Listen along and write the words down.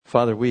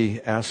Father, we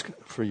ask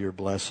for your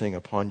blessing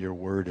upon your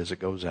word as it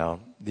goes out.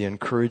 The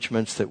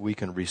encouragements that we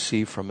can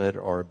receive from it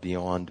are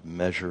beyond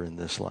measure in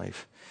this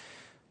life.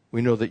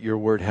 We know that your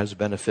word has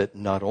benefit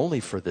not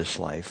only for this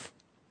life,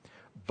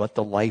 but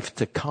the life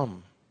to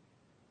come.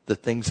 The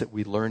things that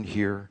we learn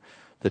here,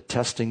 the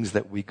testings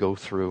that we go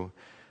through.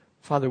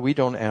 Father, we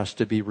don't ask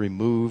to be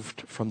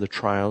removed from the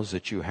trials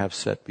that you have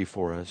set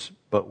before us,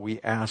 but we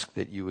ask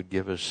that you would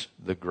give us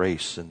the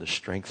grace and the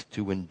strength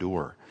to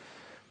endure,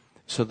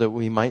 so that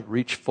we might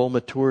reach full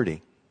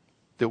maturity,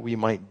 that we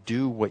might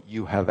do what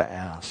you have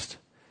asked.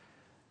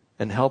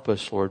 And help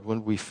us, Lord,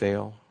 when we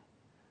fail,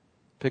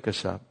 pick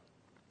us up,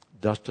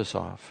 dust us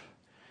off,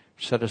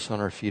 set us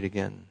on our feet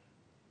again,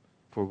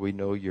 for we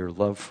know your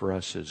love for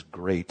us is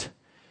great,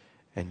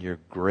 and your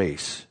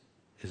grace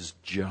is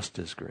just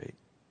as great.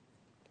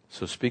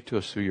 So speak to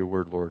us through your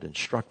word, Lord.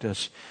 Instruct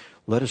us.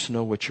 Let us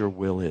know what your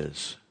will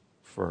is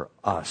for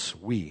us,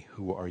 we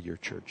who are your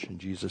church. In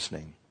Jesus'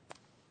 name,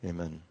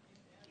 amen.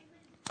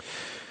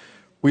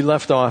 We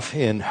left off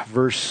in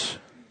verse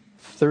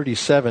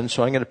 37,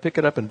 so I'm going to pick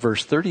it up in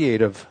verse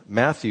 38 of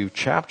Matthew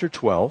chapter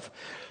 12.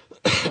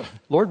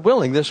 Lord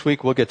willing, this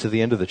week we'll get to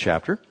the end of the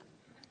chapter.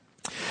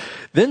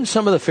 Then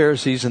some of the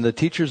Pharisees and the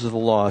teachers of the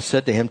law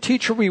said to him,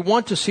 "Teacher, we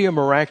want to see a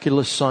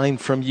miraculous sign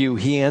from you."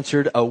 He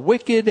answered, "A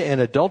wicked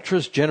and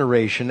adulterous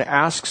generation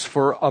asks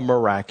for a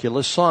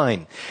miraculous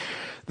sign."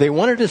 They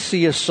wanted to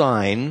see a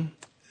sign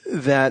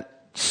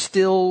that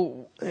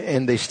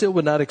they still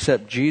would not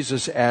accept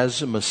Jesus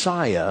as a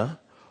Messiah,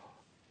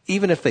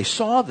 even if they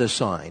saw the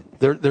sign.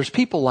 There's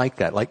people like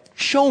that, like,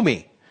 show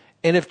me.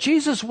 And if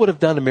Jesus would have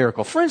done a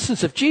miracle, for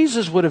instance, if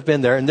Jesus would have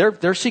been there and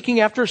they're seeking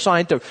after a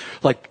sign to,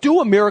 like, do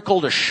a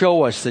miracle to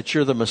show us that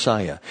you're the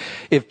Messiah.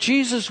 If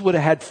Jesus would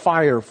have had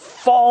fire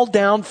fall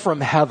down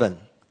from heaven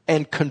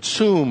and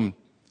consume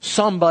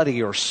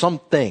somebody or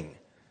something,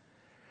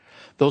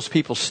 those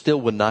people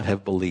still would not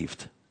have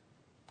believed.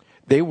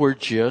 They were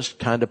just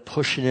kind of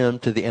pushing him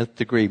to the nth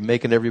degree,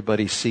 making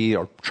everybody see,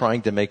 or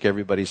trying to make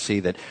everybody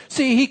see that,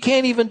 see, he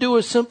can't even do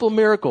a simple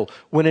miracle.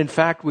 When in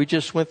fact, we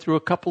just went through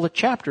a couple of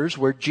chapters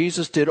where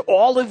Jesus did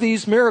all of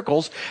these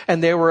miracles,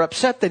 and they were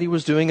upset that he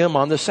was doing them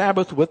on the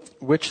Sabbath,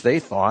 which they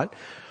thought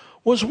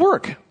was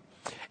work.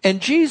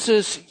 And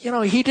Jesus,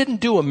 he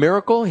didn't do a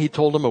miracle. He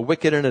told them a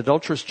wicked and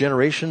adulterous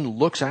generation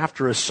looks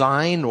after a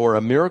sign or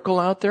a miracle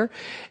out there.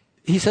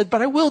 He said,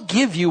 but I will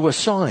give you a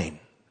sign.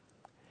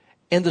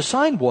 And the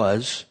sign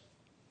was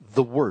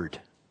the Word.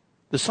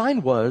 The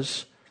sign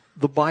was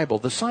the Bible.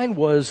 The sign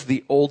was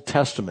the Old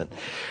Testament.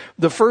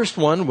 The first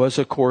one was,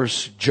 of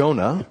course,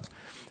 Jonah.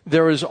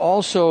 There is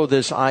also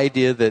this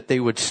idea that they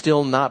would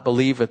still not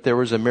believe that there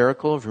was a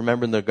miracle. If you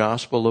remember in the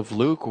Gospel of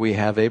Luke, we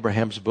have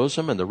Abraham's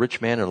bosom and the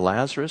rich man and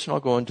Lazarus, and I'll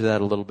go into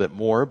that a little bit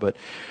more. But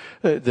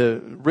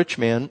the rich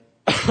man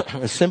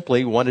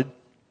simply wanted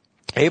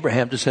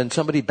Abraham to send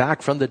somebody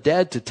back from the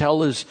dead to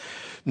tell his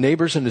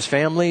neighbors and his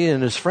family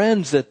and his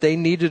friends that they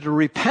needed to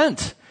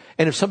repent.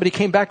 And if somebody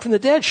came back from the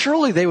dead,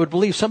 surely they would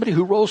believe somebody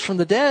who rose from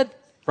the dead,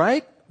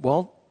 right?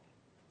 Well,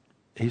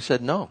 he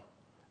said no.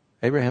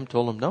 Abraham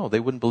told him no. They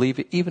wouldn't believe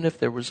it even if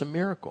there was a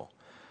miracle.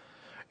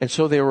 And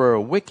so they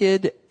were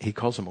he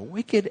calls them a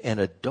wicked and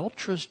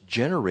adulterous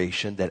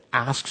generation that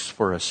asks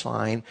for a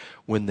sign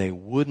when they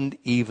wouldn't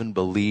even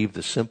believe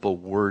the simple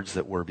words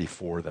that were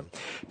before them.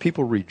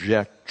 People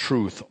reject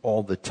truth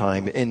all the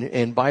time.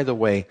 And by the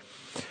way,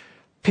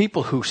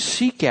 people who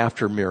seek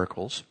after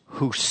miracles,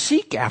 who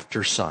seek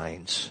after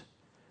signs,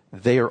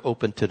 they are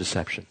open to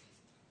deception.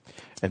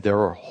 And there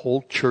are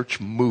whole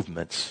church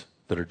movements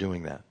that are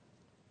doing that.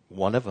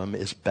 One of them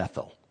is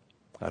Bethel.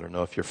 I don't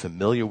know if you're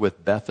familiar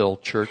with Bethel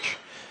Church,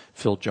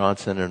 Phil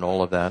Johnson and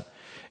all of that.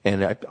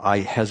 And I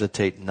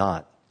hesitate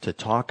not to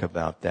talk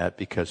about that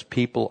because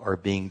people are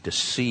being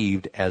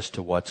deceived as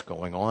to what's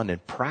going on,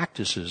 and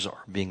practices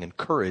are being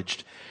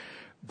encouraged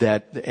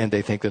and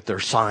they think that they're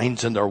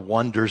signs and they're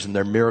wonders and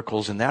they're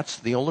miracles, and that's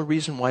the only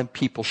reason why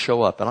people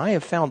show up. And I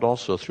have found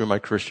also through my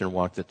Christian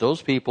walk that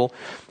those people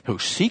who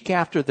seek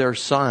after their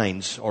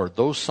signs, or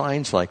those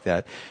signs like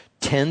that,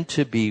 tend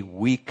to be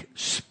weak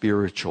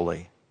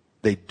spiritually.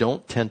 They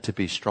don't tend to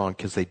be strong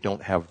because they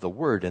don't have the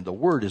Word, and the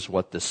Word is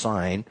what the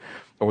sign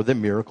or the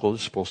miracle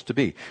is supposed to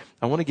be.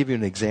 I want to give you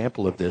an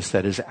example of this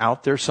that is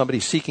out there.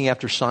 Somebody seeking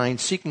after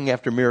signs, seeking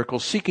after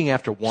miracles, seeking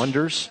after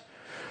wonders.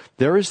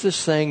 There is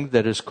this thing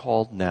that is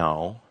called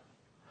now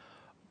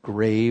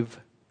grave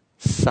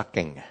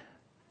sucking.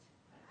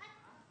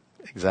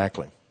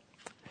 Exactly.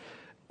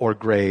 Or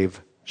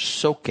grave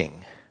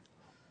soaking.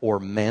 Or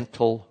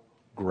mantle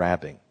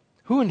grabbing.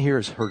 Who in here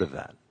has heard of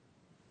that?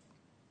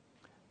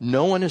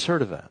 No one has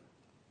heard of that.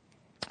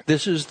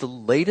 This is the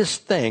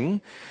latest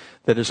thing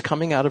that is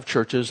coming out of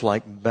churches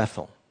like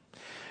Bethel.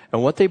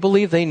 And what they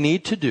believe they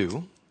need to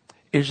do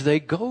is they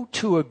go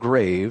to a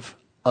grave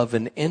of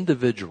an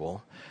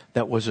individual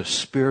that was a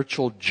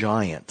spiritual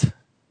giant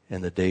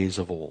in the days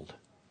of old.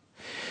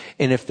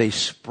 And if they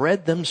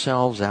spread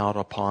themselves out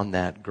upon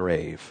that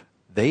grave,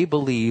 they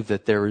believe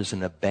that there is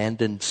an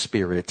abandoned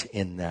spirit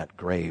in that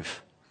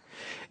grave.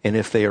 And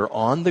if they are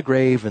on the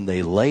grave and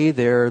they lay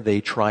there,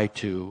 they try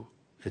to,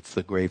 it's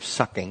the grave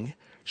sucking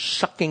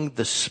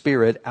the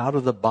spirit out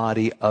of the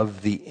body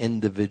of the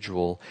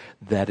individual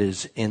that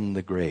is in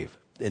the grave.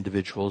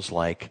 Individuals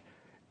like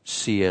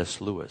C.S.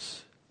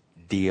 Lewis,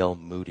 D.L.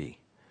 Moody,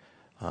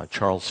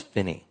 Charles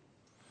Finney.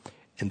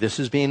 And this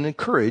is being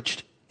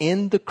encouraged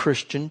in the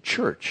Christian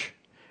church.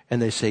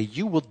 And they say,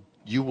 you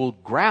will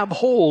grab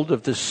hold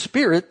of the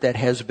spirit that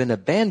has been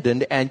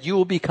abandoned and you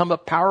will become a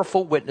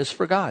powerful witness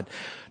for God.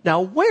 Now,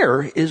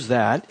 where is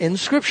that in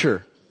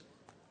Scripture?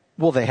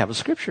 Well, they have a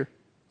Scripture.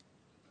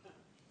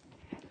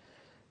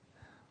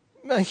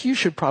 You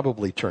should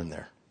probably turn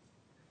there.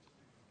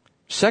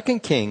 2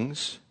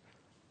 Kings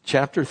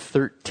chapter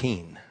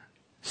 13.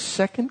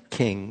 2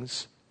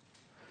 Kings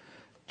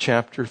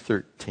chapter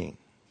 13.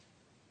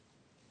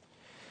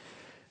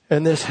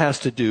 And this has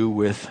to do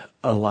with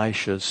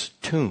Elisha's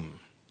tomb.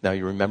 Now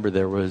you remember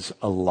there was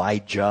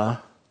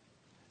Elijah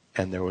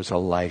and there was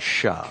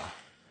Elisha.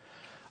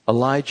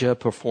 Elijah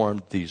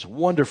performed these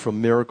wonderful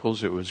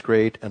miracles. It was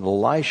great. And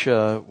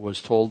Elisha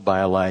was told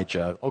by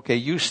Elijah, okay,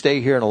 you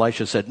stay here. And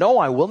Elisha said, no,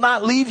 I will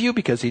not leave you,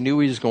 because he knew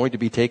he was going to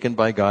be taken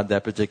by God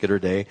that particular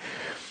day.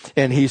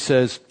 And he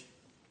says,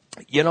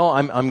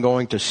 I'm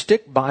going to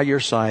stick by your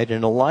side.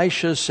 And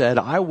Elisha said,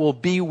 I will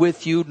be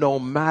with you no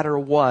matter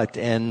what.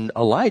 And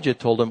Elijah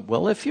told him,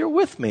 well, if you're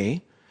with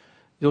me,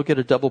 you'll get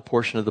a double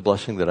portion of the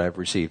blessing that I've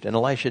received. And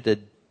Elisha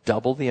did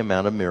double the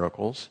amount of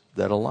miracles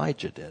that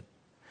Elijah did.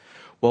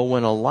 Well,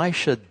 when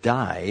Elisha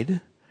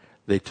died,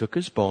 they took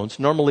his bones.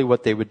 Normally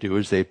what they would do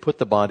is they'd put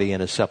the body in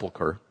a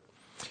sepulcher.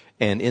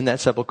 And in that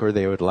sepulcher,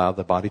 they would allow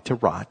the body to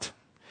rot.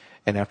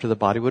 And after the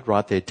body would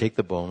rot, they'd take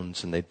the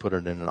bones and they'd put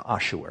it in an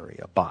ossuary,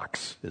 a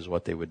box, is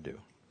what they would do.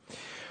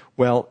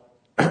 Well,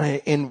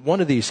 in one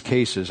of these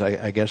cases,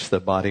 I guess the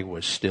body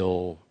was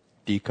still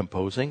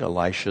decomposing.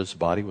 Elisha's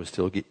body was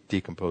still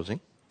decomposing.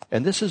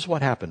 And this is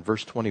what happened.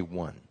 Verse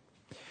 21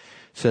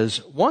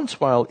 says, once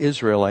while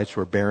Israelites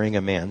were burying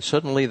a man,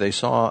 suddenly they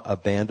saw a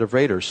band of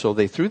raiders. So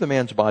they threw the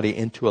man's body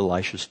into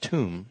Elisha's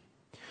tomb.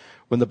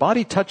 When the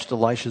body touched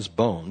Elisha's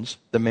bones,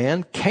 the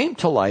man came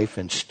to life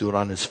and stood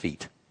on his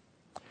feet.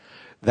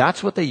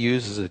 That's what they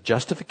use as a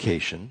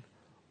justification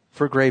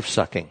for grave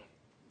sucking.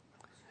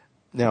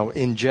 Now,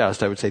 in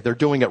jest, I would say they're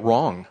doing it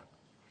wrong.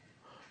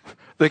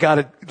 They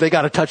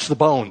gotta touch the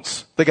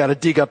bones. They gotta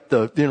dig up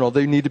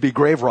they need to be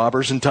grave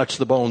robbers and touch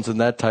the bones and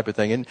that type of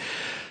thing. And,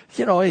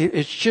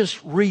 it's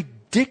just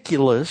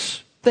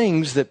ridiculous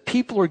things that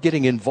people are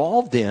getting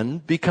involved in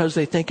because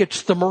they think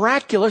it's the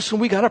miraculous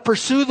and we gotta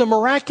pursue the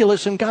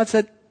miraculous. And God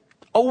said,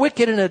 a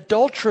wicked and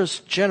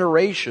adulterous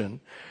generation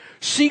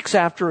seeks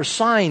after a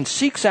sign,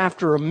 seeks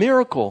after a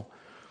miracle.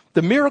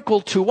 The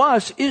miracle to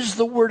us is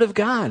the Word of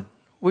God,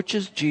 which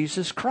is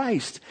Jesus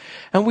Christ.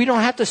 And we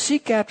don't have to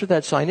seek after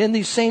that sign. In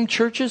these same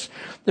churches,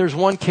 there's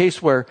one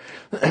case where,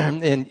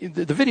 and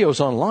the video's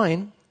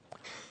online,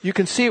 you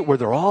can see it where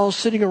they're all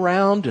sitting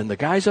around and the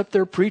guy's up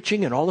there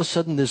preaching and all of a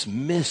sudden this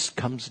mist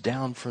comes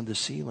down from the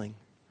ceiling.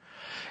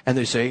 And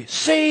they say,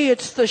 see,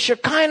 it's the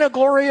Shekinah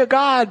glory of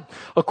God.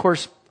 Of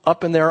course,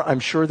 up in there, I'm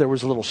sure there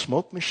was a little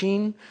smoke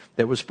machine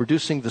that was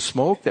producing the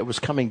smoke that was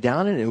coming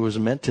down, and it was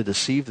meant to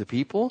deceive the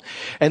people.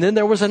 And then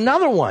there was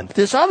another one.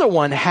 This other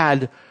one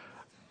had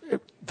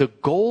the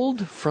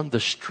gold from the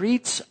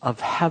streets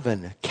of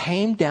heaven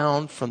came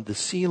down from the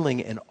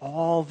ceiling, and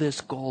all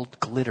this gold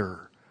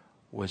glitter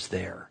was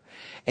there.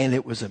 And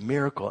it was a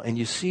miracle. And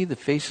you see the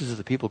faces of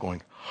the people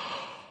going,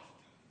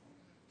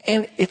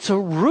 and it's a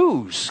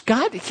ruse.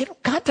 God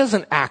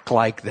doesn't act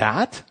like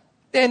that.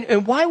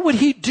 And why would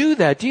he do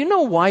that? Do you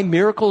know why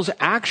miracles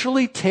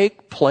actually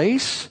take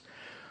place?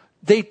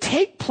 They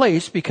take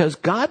place because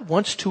God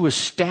wants to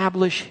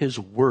establish his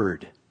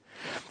word.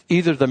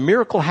 Either the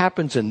miracle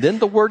happens and then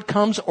the word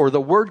comes, or the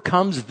word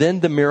comes,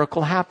 then the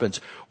miracle happens.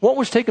 What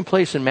was taking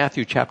place in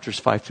Matthew chapters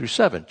 5 through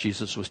 7?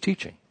 Jesus was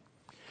teaching.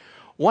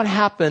 What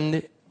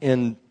happened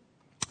in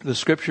the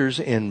scriptures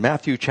in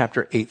Matthew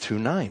chapter 8 through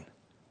 9?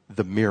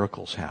 The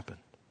miracles happened.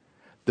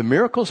 The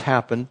miracles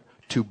happened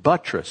to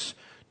buttress,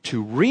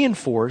 to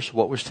reinforce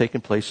what was taking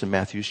place in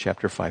Matthew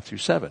chapter 5 through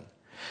 7.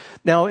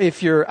 Now,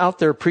 if you're out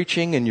there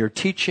preaching and you're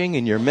teaching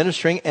and you're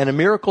ministering and a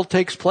miracle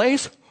takes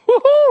place,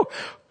 woohoo!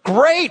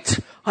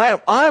 Great!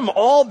 I'm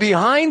all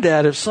behind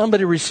that. If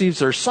somebody receives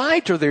their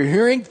sight or their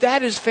hearing,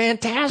 that is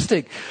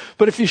fantastic.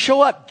 But if you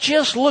show up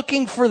just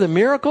looking for the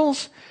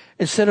miracles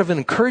instead of an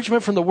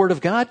encouragement from the Word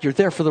of God, you're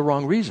there for the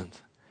wrong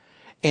reasons.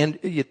 And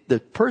the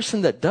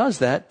person that does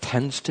that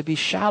tends to be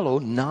shallow,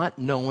 not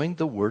knowing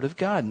the Word of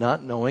God,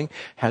 not knowing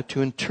how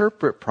to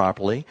interpret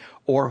properly,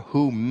 or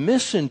who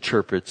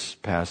misinterprets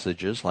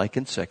passages like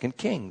in 2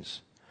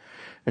 Kings.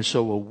 And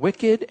so a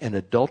wicked and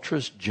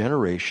adulterous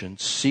generation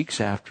seeks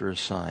after a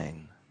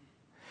sign.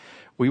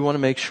 We want to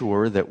make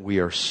sure that we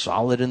are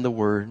solid in the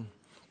Word,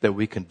 that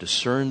we can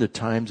discern the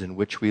times in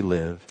which we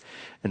live.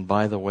 And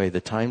by the way,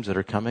 the times that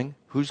are coming,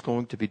 who's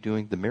going to be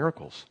doing the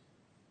miracles?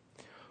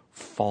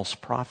 False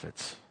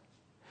prophets.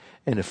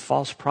 And if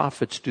false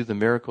prophets do the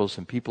miracles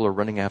and people are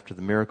running after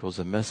the miracles,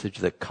 the message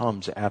that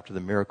comes after the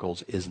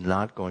miracles is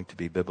not going to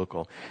be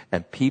biblical.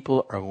 And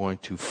people are going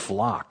to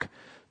flock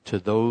to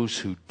those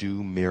who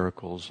do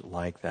miracles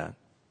like that.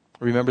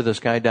 Remember this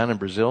guy down in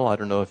Brazil? I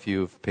don't know if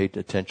you've paid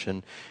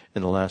attention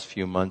in the last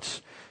few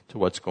months to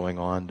what's going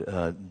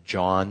on.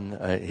 John,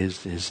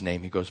 his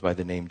name, he goes by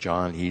the name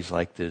John. He's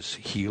like this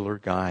healer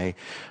guy,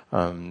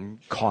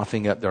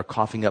 they're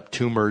coughing up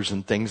tumors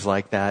and things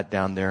like that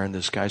down there. And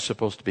this guy's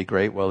supposed to be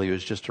great. Well, he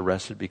was just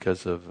arrested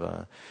because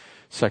of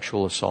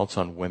sexual assaults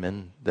on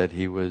women that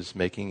he was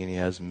making, and he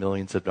has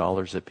millions of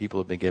dollars that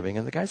people have been giving.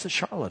 And the guy's a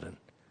charlatan.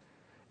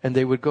 And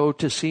they would go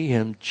to see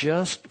him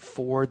just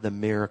for the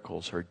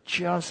miracles or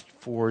just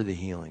for the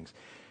healings.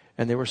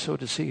 And they were so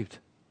deceived.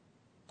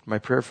 My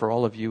prayer for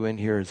all of you in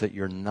here is that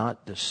you're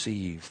not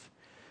deceived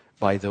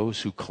by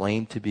those who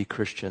claim to be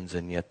Christians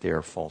and yet they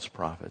are false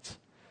prophets.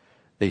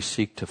 They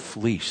seek to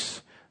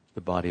fleece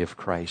the body of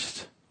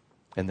Christ.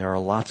 And there are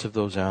lots of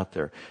those out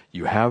there.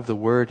 You have the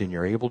Word and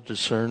you're able to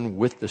discern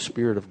with the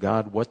Spirit of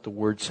God what the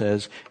Word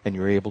says, and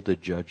you're able to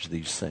judge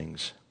these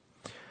things.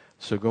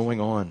 So going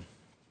on.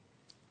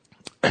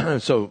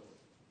 So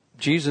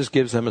Jesus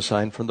gives them a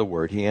sign from the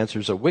Word. He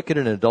answers, a wicked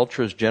and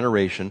adulterous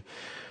generation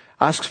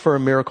asks for a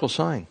miracle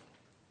sign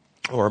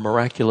or a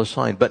miraculous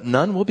sign, but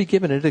none will be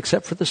given it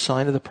except for the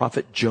sign of the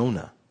prophet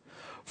Jonah.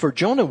 For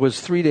Jonah was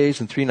 3 days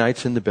and 3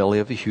 nights in the belly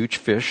of a huge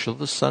fish, so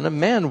the Son of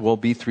Man will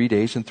be 3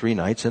 days and 3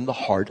 nights in the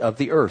heart of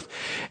the earth.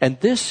 And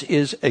this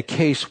is a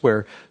case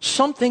where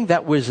something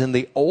that was in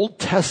the Old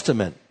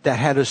Testament that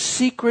had a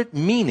secret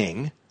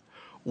meaning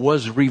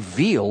was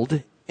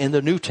revealed in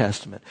the New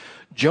Testament.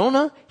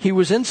 Jonah, he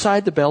was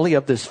inside the belly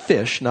of this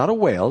fish, not a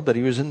whale, but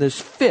he was in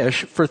this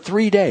fish for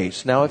 3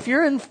 days. Now, if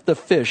you're in the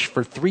fish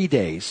for 3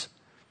 days,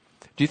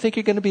 do you think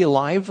you're going to be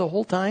alive the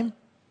whole time?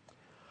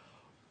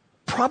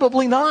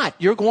 Probably not.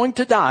 You're going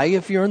to die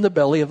if you're in the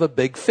belly of a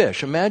big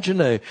fish.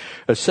 Imagine a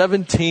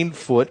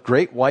 17-foot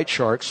great white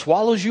shark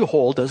swallows you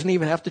whole, doesn't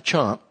even have to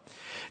chomp,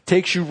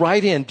 takes you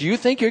right in. Do you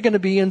think you're going to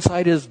be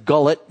inside his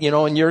gullet,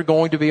 and you're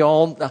going to be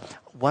all,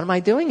 what am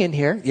I doing in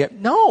here? Yeah,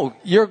 no,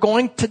 you're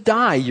going to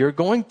die. You're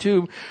going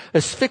to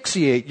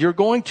asphyxiate. You're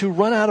going to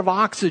run out of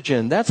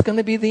oxygen. That's going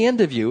to be the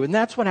end of you. And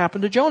that's what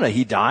happened to Jonah.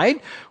 He died,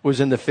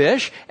 was in the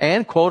fish,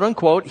 and quote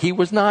unquote, he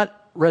was not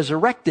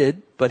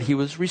resurrected, but he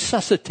was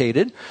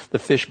resuscitated. The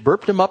fish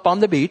burped him up on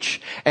the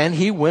beach, and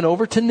he went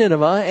over to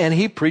Nineveh and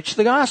he preached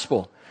the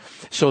gospel.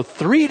 So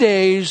 3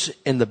 days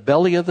in the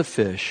belly of the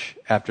fish.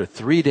 After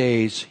 3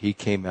 days, he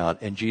came out,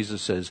 and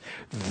Jesus says,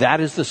 that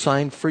is the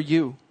sign for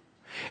you.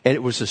 And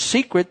it was a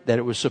secret that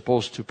it was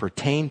supposed to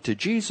pertain to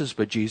Jesus,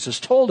 but Jesus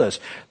told us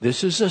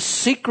this is a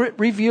secret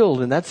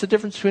revealed, and that's the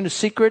difference between a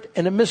secret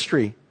and a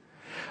mystery.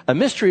 A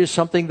mystery is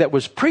something that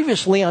was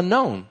previously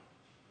unknown,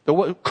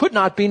 that could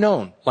not be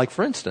known. Like,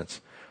 for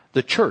instance,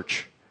 the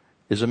church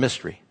is a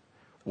mystery.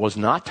 Was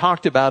not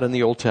talked about in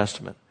the Old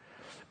Testament,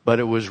 but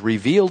it was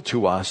revealed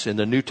to us in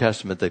the New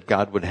Testament that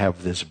God would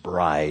have this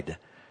bride,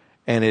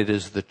 and it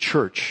is the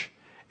church.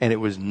 And it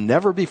was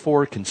never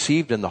before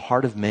conceived in the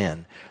heart of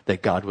man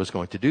that God was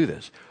going to do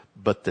this.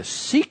 But the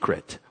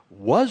secret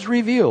was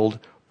revealed,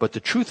 but the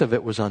truth of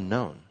it was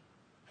unknown.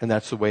 And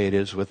that's the way it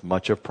is with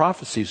much of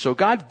prophecy. So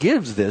God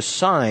gives this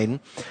sign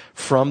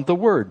from the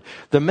Word.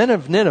 The men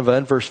of Nineveh,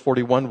 in verse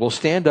 41, will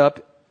stand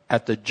up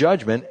at the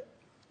judgment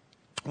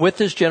with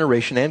this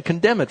generation and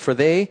condemn it, for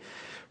they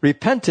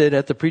repented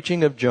at the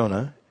preaching of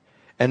Jonah.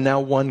 And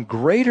now one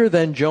greater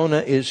than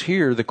Jonah is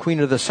here. The queen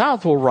of the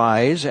south will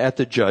rise at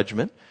the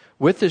judgment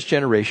with this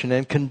generation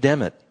and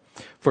condemn it.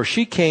 For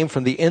she came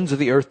from the ends of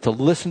the earth to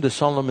listen to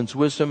Solomon's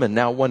wisdom, and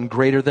now one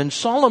greater than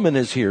Solomon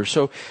is here.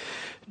 So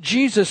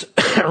Jesus,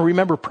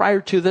 remember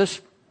prior to this,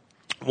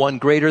 one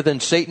greater than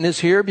Satan is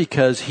here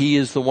because he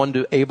is the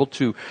one able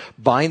to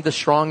bind the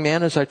strong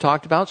man, as I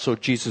talked about. So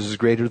Jesus is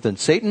greater than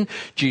Satan.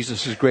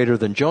 Jesus is greater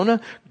than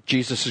Jonah.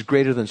 Jesus is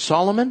greater than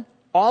Solomon.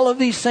 All of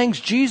these things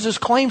Jesus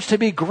claims to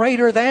be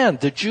greater than.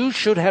 The Jews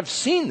should have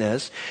seen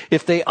this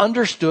if they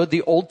understood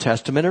the Old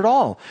Testament at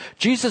all.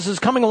 Jesus is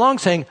coming along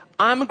saying,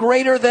 I'm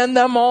greater than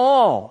them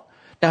all.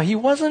 Now, he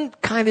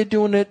wasn't kind of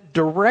doing it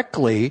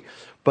directly,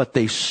 but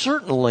they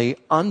certainly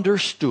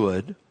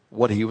understood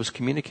what he was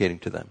communicating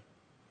to them,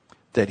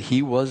 that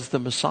he was the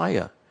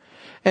Messiah.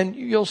 And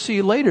you'll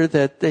see later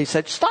that they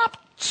said, stop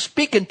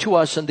speaking to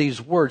us in these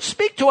words.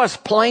 Speak to us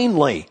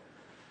plainly.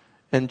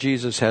 And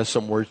Jesus has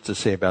some words to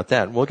say about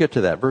that. We'll get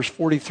to that. Verse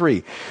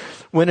 43.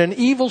 When an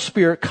evil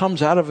spirit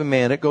comes out of a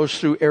man, it goes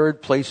through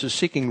arid places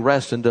seeking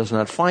rest and does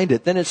not find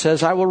it. Then it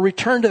says, I will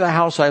return to the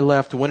house I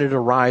left. When it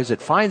arrives,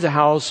 it finds a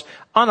house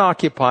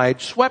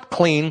unoccupied, swept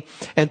clean,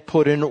 and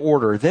put in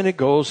order. Then it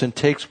goes and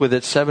takes with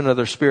it 7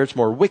 other spirits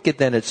more wicked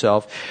than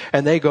itself,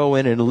 and they go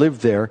in and live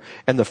there.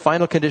 And the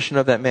final condition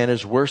of that man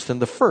is worse than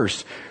the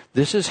first.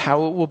 This is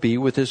how it will be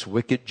with this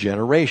wicked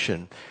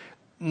generation.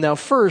 Now,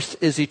 first,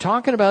 is he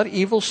talking about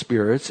evil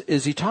spirits?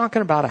 Is he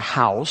talking about a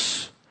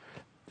house?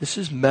 This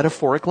is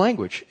metaphoric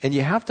language. And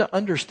you have to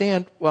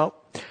understand, well,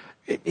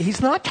 he's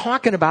not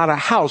talking about a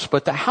house,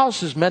 but the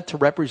house is meant to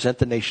represent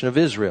the nation of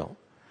Israel.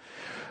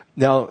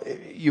 Now,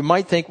 you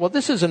might think, well,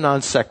 this is a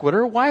non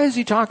sequitur. Why is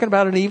he talking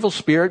about an evil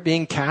spirit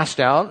being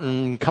cast out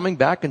and coming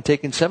back and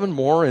taking 7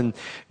 more and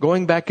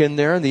going back in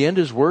there, and the end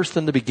is worse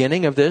than the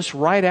beginning of this?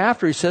 Right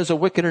after he says a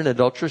wicked and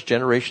adulterous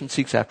generation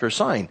seeks after a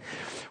sign.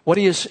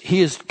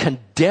 He is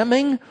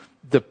condemning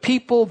the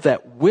people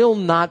that will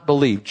not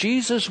believe.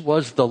 Jesus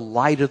was the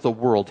light of the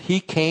world. He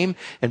came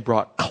and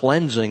brought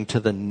cleansing to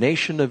the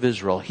nation of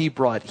Israel. He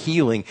brought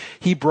healing.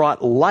 He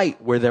brought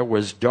light where there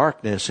was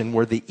darkness, and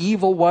where the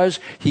evil was,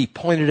 he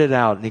pointed it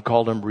out. And he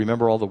called them,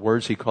 remember all the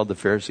words he called the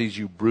Pharisees?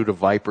 You brood of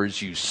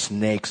vipers, you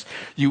snakes,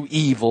 you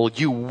evil,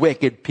 you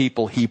wicked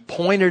people. He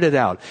pointed it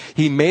out.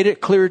 He made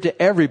it clear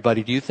to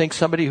everybody. Do you think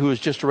somebody who was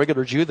just a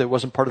regular Jew that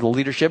wasn't part of the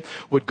leadership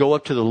would go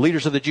up to the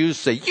leaders of the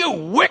Jews and say, you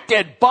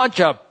wicked bunch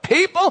of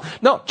people?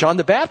 No, John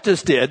the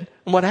Baptist did.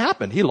 And what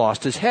happened? He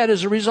lost his head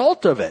as a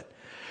result of it.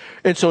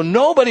 And so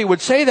nobody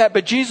would say that,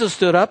 but Jesus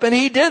stood up and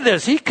he did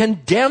this. He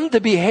condemned the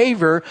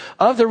behavior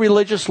of the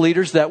religious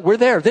leaders that were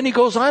there. Then he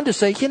goes on to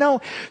say,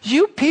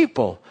 you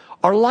people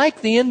are like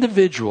the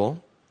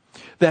individual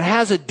that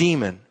has a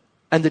demon,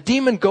 and the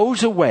demon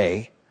goes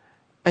away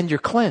and you're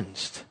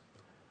cleansed.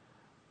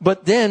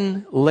 But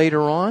then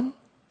later on,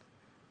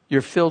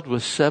 you're filled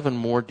with 7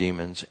 more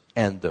demons,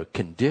 and the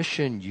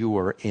condition you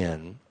are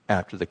in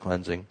after the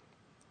cleansing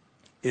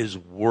is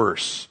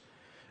worse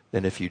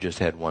than if you just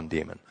had 1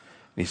 demon.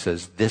 And he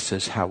says, this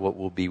is how it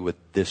will be with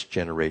this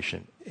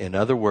generation. In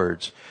other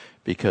words,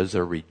 because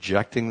they're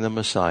rejecting the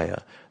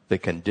Messiah, the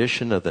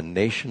condition of the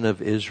nation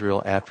of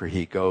Israel after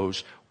he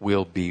goes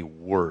will be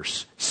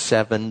worse,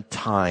 7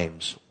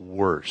 times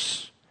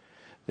worse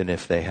than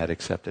if they had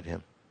accepted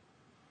him.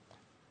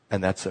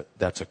 And that's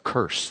a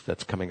curse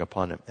that's coming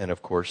upon them. And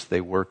of course,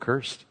 they were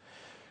cursed.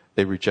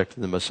 They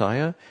rejected the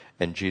Messiah,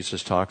 and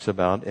Jesus talks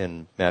about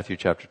in Matthew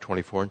chapter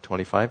 24 and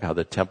 25 how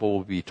the temple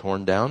will be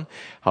torn down,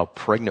 how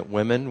pregnant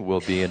women will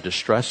be in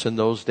distress in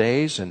those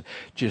days, and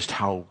just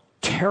how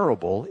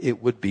terrible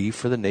it would be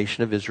for the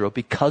nation of Israel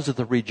because of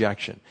the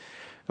rejection.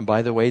 And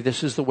by the way,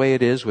 this is the way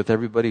it is with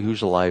everybody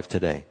who's alive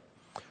today.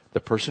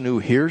 The person who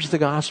hears the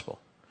gospel,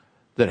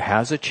 that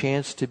has a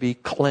chance to be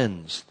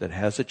cleansed, that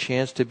has a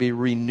chance to be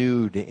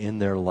renewed in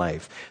their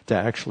life, to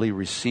actually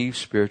receive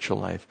spiritual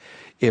life,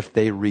 if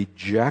they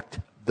reject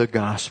the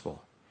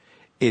gospel,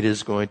 it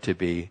is going to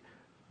be,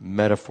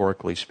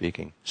 metaphorically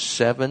speaking,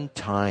 7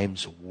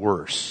 times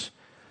worse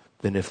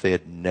than if they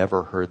had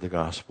never heard the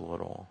gospel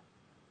at all.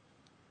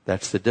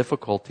 That's the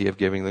difficulty of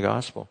giving the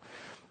gospel.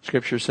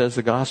 Scripture says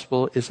the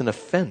gospel is an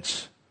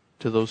offense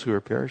to those who are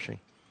perishing.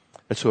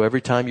 And so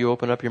every time you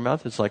open up your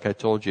mouth, it's like I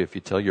told you, if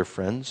you tell your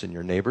friends and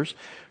your neighbors,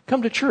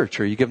 come to church,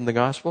 or you give them the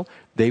gospel,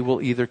 they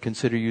will either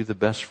consider you the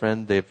best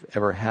friend they've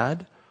ever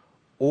had,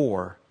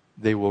 or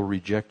they will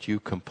reject you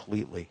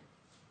completely.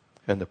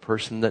 And the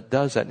person that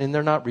does that, and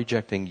they're not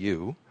rejecting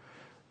you,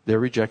 they're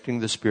rejecting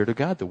the Spirit of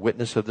God, the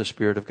witness of the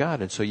Spirit of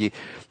God. And so you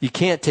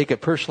can't take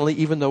it personally,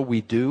 even though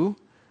we do.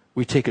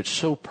 We take it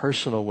so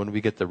personal when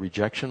we get the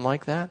rejection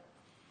like that.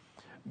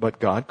 But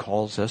God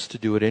calls us to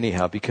do it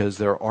anyhow, because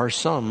there are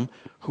some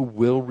who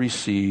will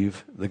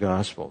receive the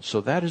gospel.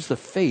 So that is the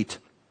fate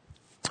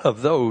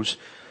of those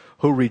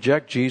who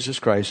reject Jesus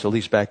Christ, at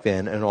least back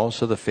then, and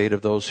also the fate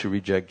of those who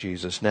reject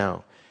Jesus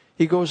now.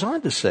 He goes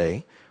on to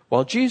say,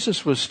 while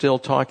Jesus was still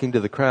talking to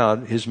the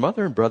crowd, his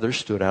mother and brothers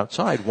stood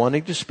outside,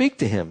 wanting to speak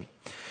to him.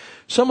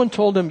 Someone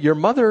told him, your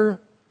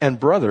mother and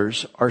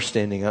brothers are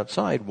standing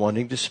outside,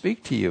 wanting to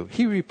speak to you.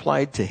 He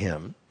replied to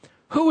him,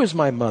 who is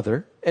my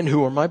mother and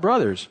who are my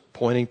brothers?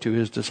 Pointing to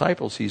his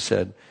disciples, he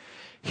said,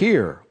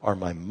 here are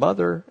my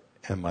mother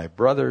and my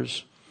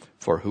brothers,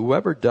 for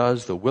whoever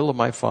does the will of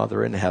my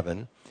Father in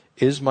heaven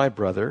is my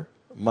brother,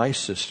 my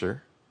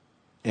sister,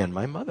 and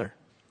my mother.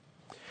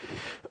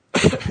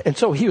 And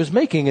so he was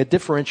making a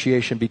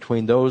differentiation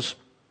between those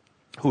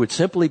who would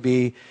simply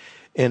be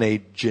in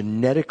a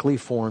genetically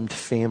formed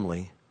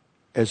family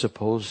as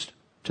opposed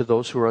to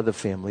those who are the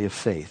family of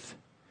faith.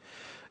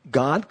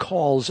 God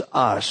calls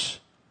us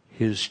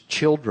his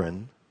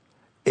children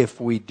if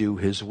we do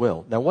his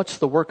will. Now, what's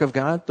the work of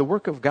God? The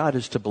work of God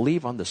is to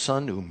believe on the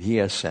Son whom he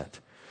has sent.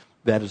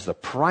 That is the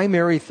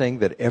primary thing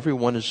that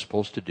everyone is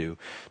supposed to do,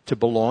 to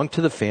belong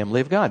to the family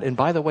of God. And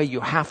by the way,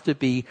 you have to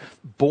be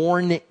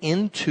born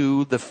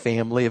into the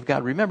family of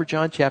God. Remember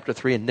John chapter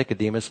 3 and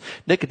Nicodemus?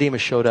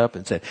 Nicodemus showed up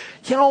and said,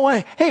 you know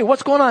what? Hey,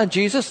 what's going on,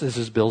 Jesus? This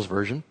is Bill's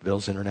version,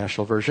 Bill's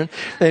international version.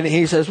 And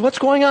he says, what's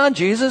going on,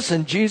 Jesus?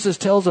 And Jesus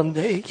tells him,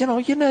 hey,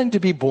 you need to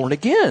be born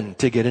again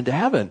to get into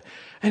heaven.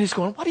 And he's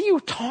going, what are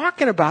you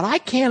talking about? I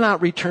cannot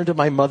return to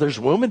my mother's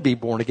womb and be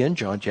born again,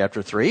 John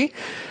chapter 3.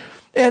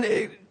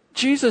 And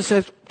Jesus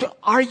says,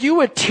 are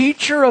you a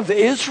teacher of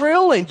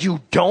Israel and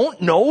you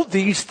don't know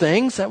these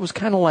things? That was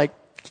kind of like,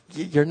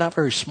 you're not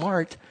very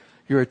smart.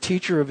 You're a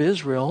teacher of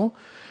Israel.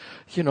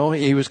 He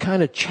was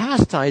kind of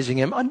chastising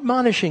him,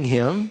 admonishing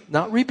him,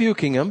 not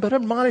rebuking him, but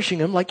admonishing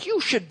him like,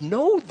 you should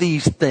know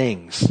these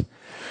things.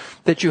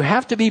 That you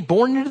have to be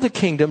born into the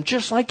kingdom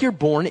just like you're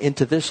born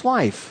into this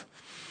life.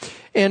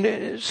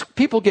 And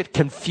people get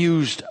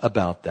confused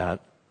about that.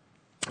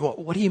 Well,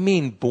 what do you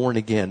mean born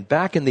again?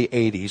 Back in the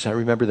 80s, I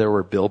remember there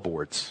were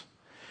billboards.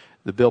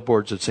 The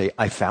billboards would say,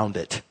 "I found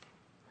it."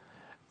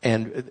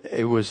 And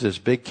it was this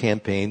big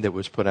campaign that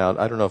was put out.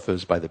 I don't know if it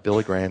was by the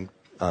Billy Graham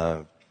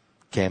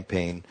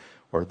campaign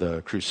or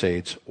the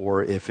Crusades,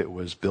 or if it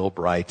was Bill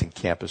Bright and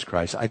Campus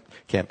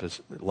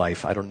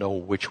Life. I don't know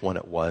which one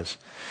it was.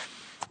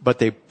 But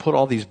they put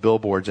all these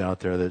billboards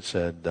out there that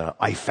said,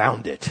 "I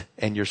found it."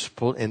 And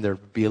and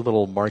there'd be a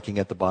little marking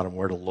at the bottom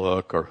where to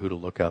look or who to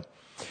look up.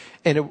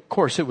 And of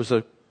course, it was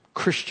a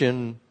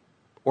Christian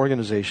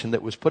organization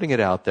that was putting it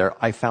out there.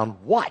 I found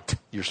what?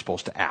 You're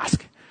supposed to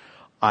ask.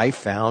 I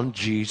found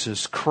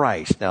Jesus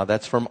Christ. Now,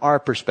 that's from our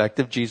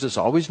perspective. Jesus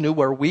always knew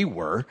where we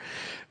were.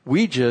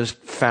 We just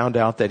found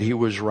out that he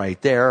was right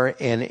there.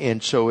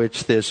 And so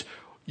it's this,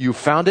 you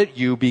found it,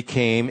 you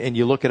became, and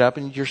you look it up,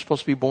 and you're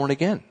supposed to be born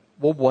again.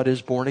 Well, what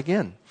is born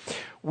again?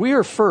 We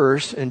are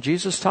first, and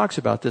Jesus talks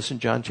about this in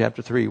John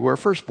chapter 3, we're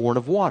first born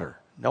of water.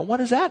 Now, what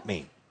does that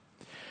mean?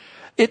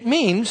 It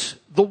means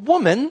the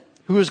woman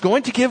who is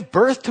going to give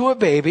birth to a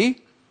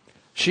baby,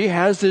 she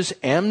has this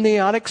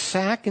amniotic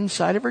sac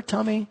inside of her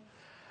tummy,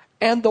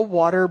 and the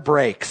water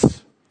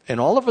breaks. And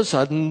all of a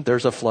sudden,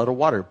 there's a flood of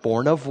water.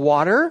 Born of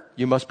water,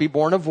 you must be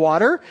born of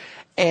water,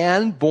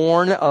 and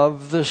born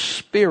of the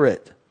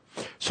Spirit.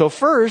 So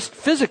first,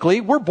 physically,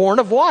 we're born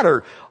of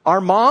water. Our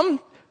mom,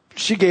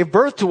 she gave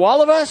birth to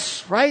all of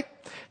us, right?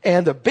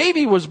 And the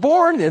baby was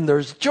born, and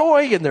there's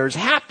joy, and there's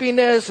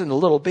happiness, and the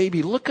little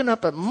baby looking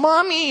up at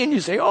mommy, and you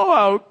say, "Oh,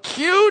 how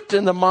cute,"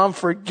 and the mom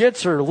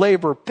forgets her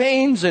labor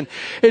pains, and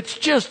it's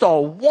just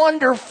all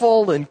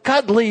wonderful and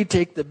cuddly.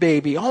 Take the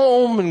baby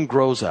home and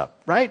grows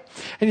up, right?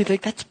 And you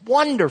think, that's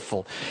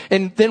wonderful.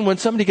 And then when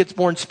somebody gets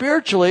born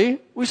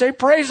spiritually, we say,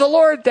 "Praise the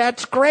Lord,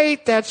 that's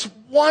great, that's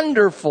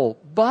wonderful."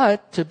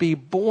 But to be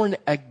born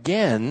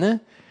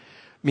again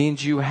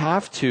means you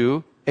have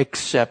to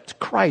accept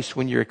Christ.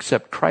 When you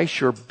accept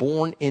Christ, you're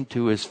born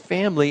into his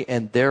family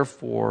and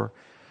therefore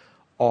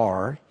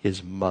are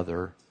his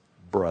mother,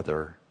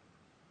 brother,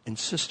 and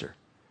sister.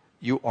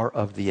 You are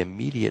of the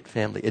immediate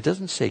family. It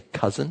doesn't say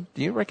cousin.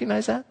 Do you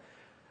recognize that?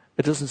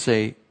 It doesn't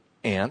say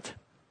aunt.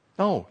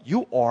 No,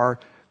 you are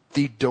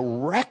the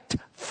direct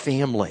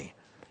family.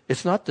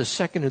 It's not the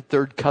second and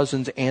third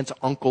cousins, aunts,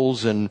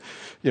 uncles, and,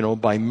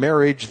 by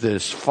marriage,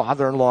 this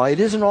father-in-law. It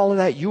isn't all of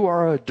that. You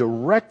are a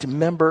direct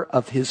member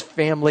of his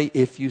family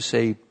if you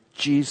say,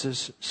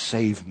 "Jesus,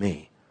 save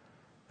me."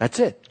 That's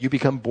it. You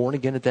become born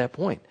again at that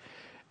point.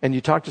 And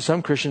you talk to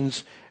some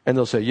Christians, and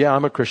they'll say, "Yeah,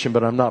 I'm a Christian,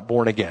 but I'm not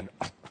born again."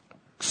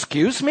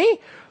 Excuse me?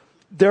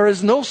 There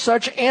is no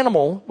such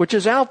animal which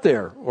is out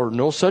there, or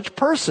no such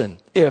person.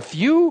 If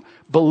you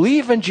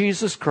believe in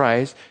Jesus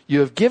Christ, you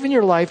have given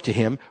your life to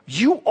him,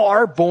 you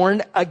are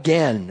born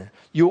again.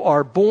 You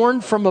are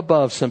born from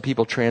above. Some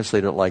people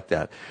translate it like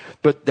that.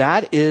 But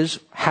that is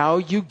how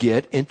you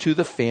get into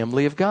the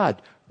family of God.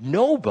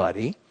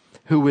 Nobody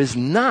who is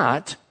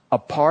not a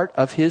part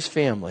of his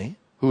family,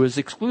 who is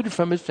excluded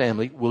from his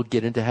family, will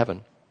get into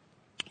heaven.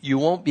 You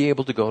won't be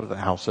able to go to the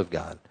house of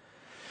God.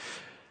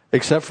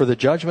 Except for the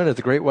judgment at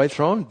the great white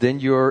throne, then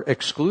you're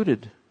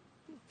excluded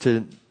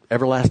to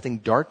everlasting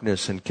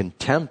darkness and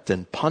contempt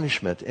and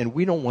punishment. And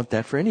we don't want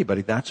that for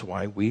anybody. That's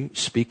why we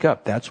speak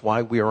up. That's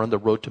why we are on the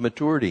road to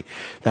maturity.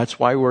 That's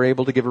why we're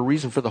able to give a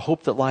reason for the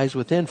hope that lies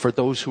within for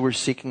those who are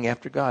seeking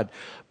after God.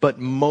 But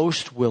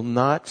most will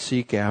not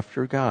seek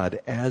after God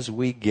as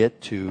we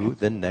get to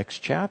the next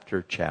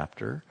chapter,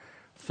 chapter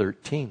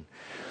 13.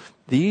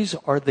 These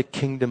are the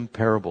kingdom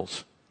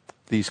parables.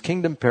 These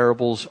kingdom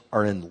parables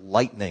are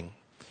enlightening.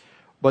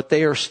 But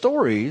they are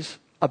stories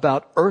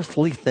about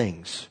earthly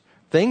things.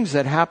 Things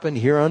that happen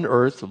here on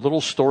earth. Little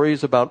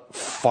stories about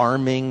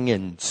farming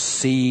and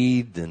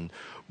seed and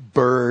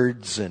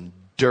birds and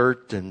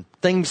dirt and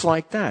things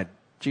like that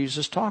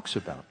Jesus talks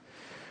about.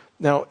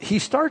 Now, he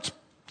starts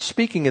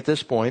speaking at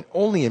this point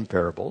only in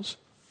parables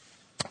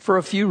for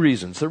a few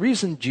reasons. The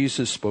reason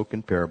Jesus spoke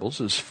in parables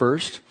is,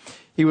 first,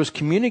 he was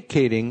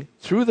communicating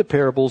through the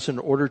parables in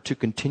order to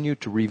continue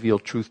to reveal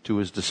truth to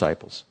his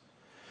disciples.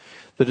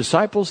 The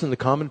disciples and the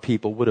common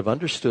people would have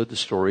understood the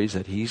stories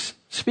that he's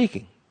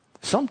speaking.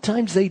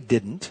 Sometimes they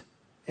didn't,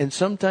 and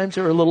sometimes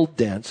they were a little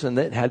dense, and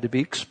that had to be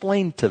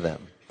explained to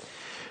them.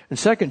 And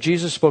second,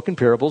 Jesus spoke in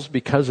parables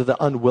because of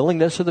the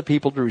unwillingness of the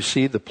people to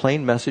receive the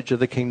plain message of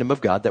the kingdom of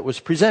God that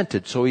was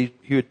presented. So he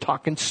would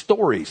talk in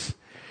stories.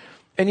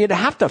 And you'd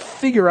have to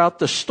figure out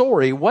the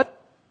story. What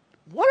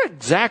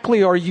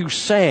exactly are you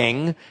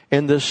saying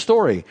in this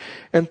story?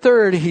 And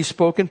third, he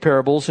spoke in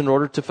parables in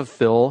order to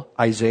fulfill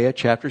Isaiah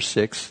chapter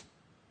 6,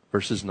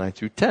 verses 9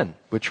 through 10,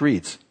 which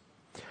reads,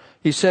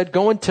 he said,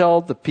 "Go and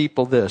tell the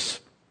people this.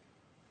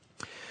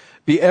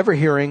 Be ever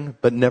hearing,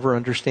 but never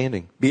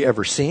understanding. Be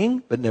ever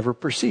seeing, but never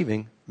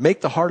perceiving.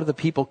 Make the heart of the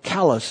people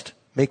calloused,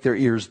 make their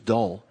ears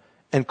dull,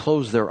 and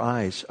close their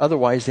eyes.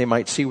 Otherwise they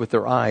might see with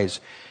their eyes,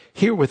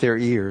 hear with their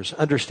ears,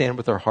 understand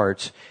with their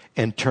hearts,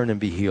 and turn and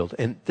be healed."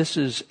 And this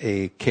is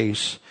a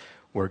case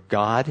where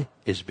God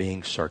is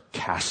being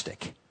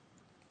sarcastic.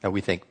 Now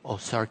we think,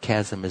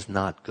 sarcasm is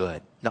not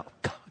good. No,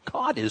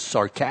 God is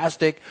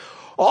sarcastic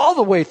all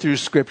the way through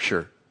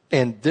Scripture.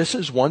 And this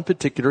is one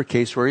particular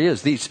case where he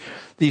is.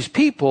 These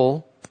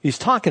people, he's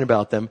talking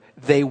about them,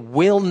 they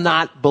will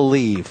not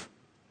believe.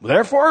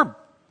 Therefore,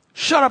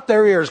 shut up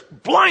their ears,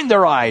 blind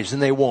their eyes,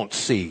 and they won't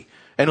see.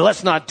 And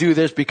let's not do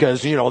this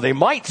because, they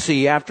might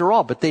see after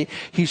all. But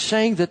he's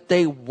saying that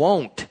they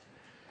won't.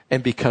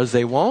 And because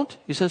they won't,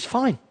 he says,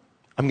 fine,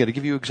 I'm going to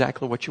give you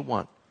exactly what you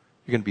want.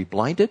 You're going to be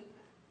blinded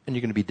and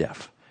you're going to be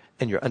deaf.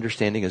 And your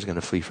understanding is going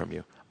to flee from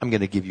you. I'm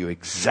going to give you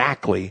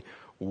exactly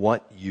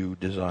what you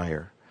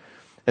desire.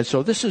 And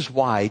so this is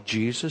why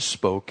Jesus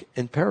spoke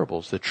in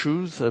parables. The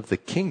truths of the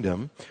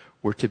kingdom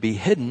were to be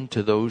hidden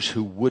to those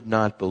who would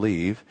not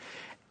believe,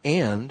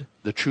 and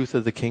the truth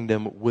of the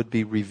kingdom would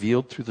be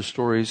revealed through the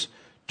stories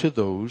to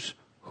those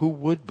who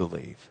would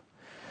believe.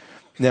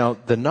 Now,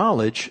 the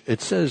knowledge,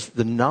 it says,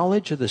 the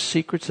knowledge of the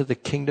secrets of the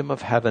kingdom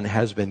of heaven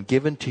has been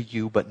given to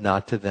you, but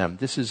not to them.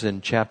 This is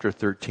in chapter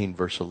 13,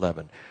 verse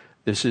 11.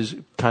 This is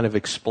kind of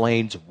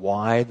explains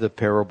why the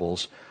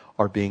parables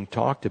are being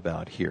talked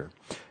about here.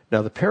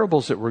 Now, the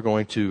parables that we're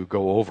going to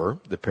go over,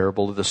 the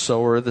parable of the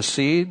sower of the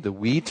seed, the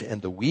wheat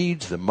and the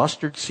weeds, the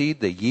mustard seed,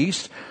 the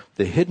yeast,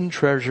 the hidden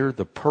treasure,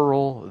 the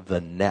pearl,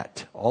 the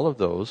net, all of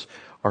those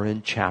are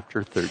in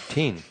chapter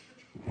 13.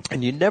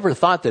 And you never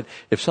thought that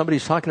if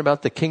somebody's talking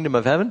about the kingdom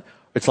of heaven,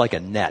 it's like a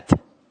net.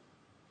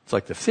 It's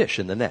like the fish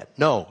in the net.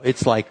 No,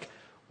 it's like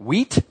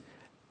wheat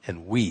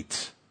and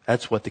weeds.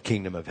 That's what the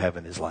kingdom of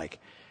heaven is like.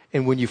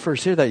 And when you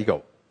first hear that, you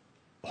go,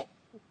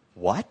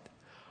 what?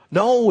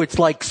 No, it's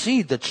like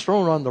seed that's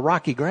thrown on the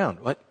rocky ground.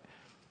 What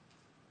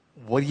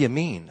do you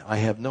mean? I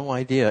have no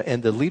idea.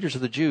 And the leaders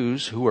of the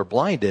Jews who are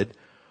blinded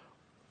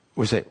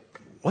would say,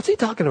 what's he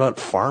talking about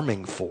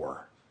farming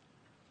for?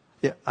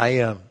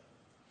 Yeah,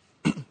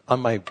 on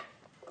my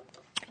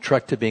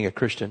trek to being a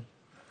Christian,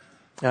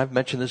 I've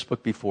mentioned this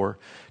book before.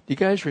 Do you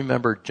guys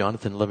remember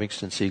Jonathan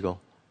Livingston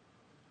Seagull?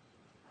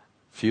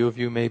 A few of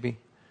you maybe.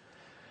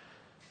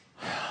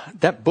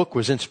 That book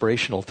was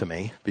inspirational to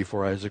me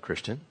before I was a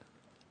Christian.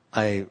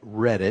 I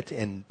read it,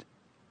 and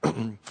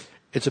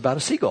it's about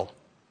a seagull.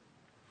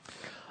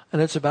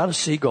 And it's about a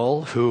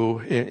seagull who,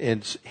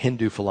 in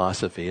Hindu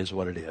philosophy is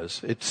what it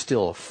is. It's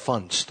still a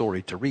fun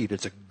story to read.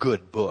 It's a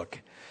good book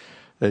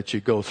that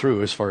you go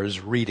through as far as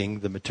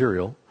reading the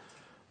material.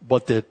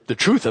 But the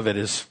truth of it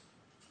is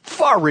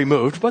far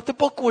removed, but the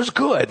book was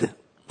good.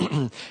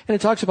 And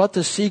it talks about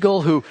the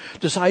seagull who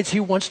decides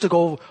he wants to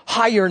go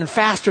higher and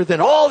faster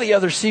than all the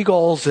other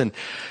seagulls,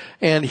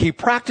 and he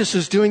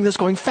practices doing this,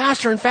 going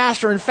faster and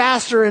faster and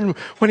faster, and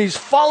when he's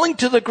falling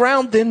to the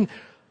ground, then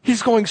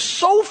he's going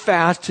so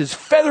fast, his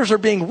feathers are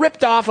being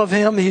ripped off of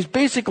him, he's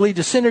basically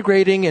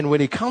disintegrating, and when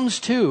he comes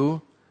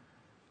to,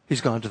 he's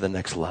gone to the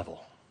next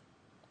level.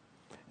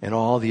 And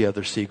all the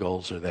other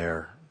seagulls are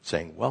there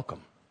saying,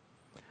 welcome.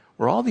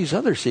 Where all these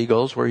other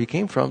seagulls, where he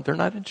came from, they're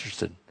not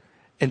interested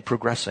in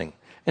progressing.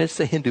 And it's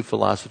the Hindu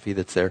philosophy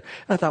that's there.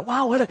 And I thought,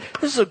 wow,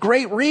 this is a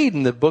great read.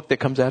 And the book that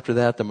comes after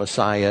that, The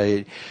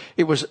Messiah,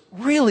 it was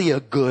really a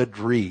good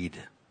read.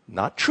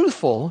 Not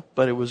truthful,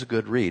 but it was a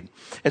good read.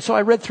 And so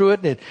I read through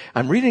it, and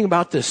I'm reading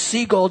about this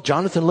seagull,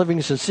 Jonathan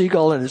Livingston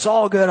Seagull, and it's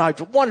all good.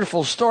 It's a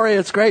wonderful story.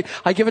 It's great.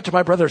 I give it to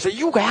my brother. I say,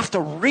 you have to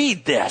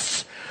read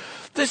this.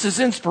 This is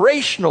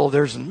inspirational.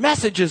 There's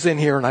messages in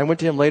here. And I went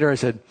to him later. I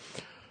said,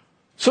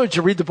 so did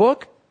you read the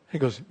book? He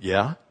goes,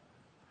 yeah.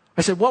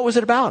 I said, what was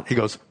it about? He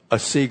goes, a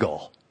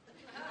seagull.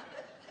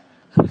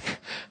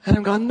 And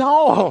I'm going,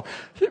 no,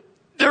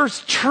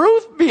 there's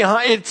truth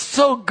behind it. It's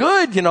so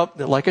good.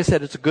 Like I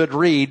said, it's a good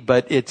read,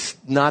 but it's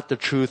not the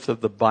truth of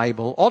the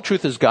Bible. All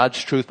truth is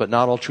God's truth, but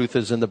not all truth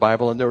is in the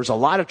Bible. And there was a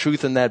lot of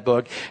truth in that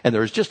book, and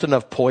there was just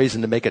enough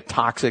poison to make it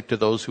toxic to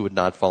those who would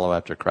not follow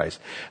after Christ.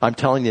 I'm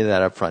telling you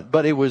that up front.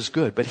 But it was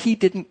good. But he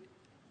didn't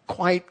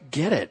quite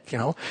get it,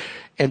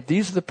 And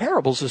these are the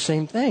parables, the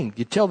same thing.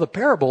 You tell the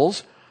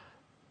parables,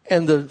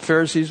 and the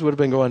Pharisees would have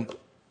been going,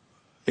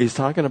 he's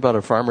talking about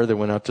a farmer that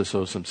went out to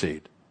sow some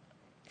seed.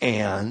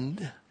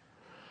 And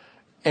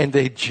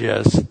they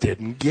just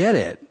didn't get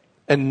it.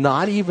 And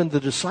not even the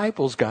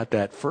disciples got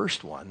that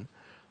first one.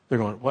 They're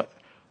going, what?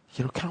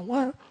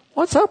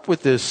 What's up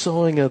with this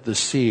sowing of the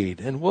seed?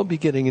 And we'll be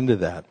getting into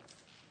that.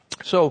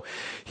 So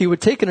he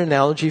would take an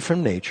analogy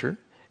from nature,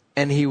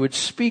 and he would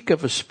speak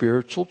of a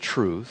spiritual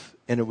truth,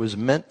 and it was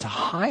meant to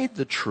hide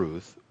the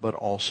truth, but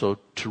also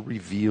to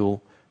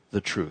reveal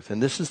the truth.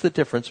 And this is the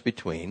difference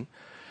between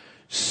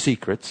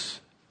secrets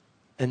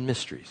and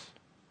mysteries.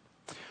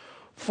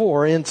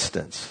 For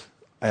instance,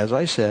 as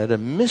I said, a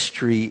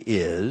mystery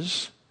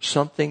is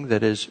something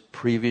that is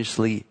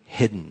previously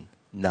hidden,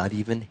 not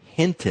even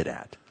hinted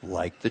at,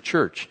 like the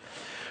church.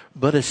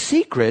 But a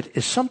secret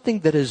is something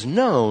that is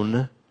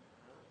known,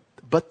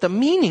 but the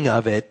meaning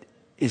of it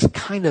is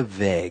kind of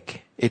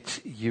vague.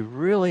 You're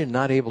really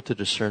not able to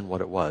discern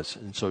what it was.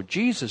 And so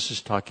Jesus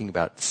is talking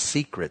about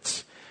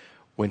secrets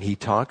when he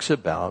talks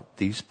about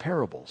these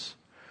parables.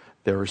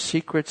 There are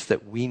secrets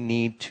that we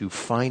need to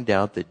find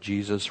out that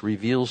Jesus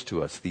reveals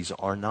to us. These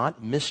are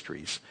not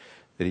mysteries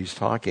that he's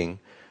talking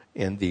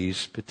in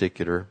these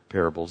particular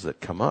parables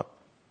that come up.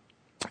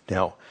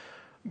 Now,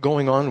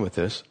 going on with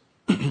this,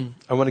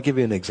 I want to give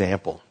you an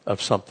example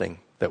of something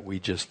that we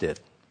just did.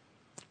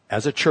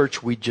 As a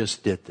church, we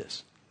just did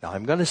this. Now,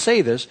 I'm going to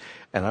say this,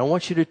 and I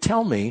want you to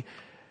tell me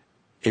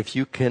if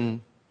you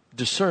can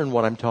discern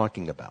what I'm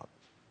talking about.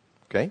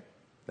 Okay?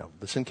 Now,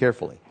 listen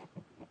carefully.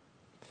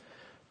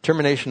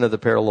 Termination of the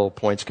parallel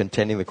points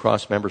containing the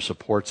cross-member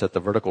supports at the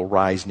vertical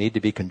rise need to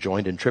be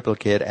conjoined in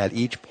triplicate at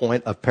each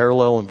point of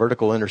parallel and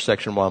vertical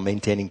intersection while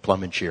maintaining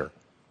plumb and shear.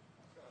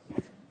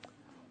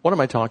 What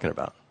am I talking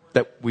about?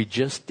 That we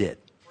just did.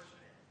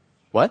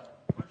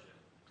 What?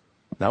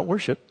 Not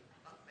worship.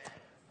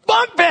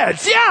 Bunk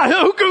beds! Yeah!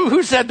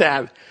 Who said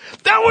that?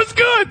 That was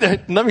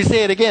good! Let me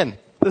say it again.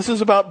 This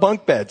is about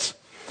bunk beds.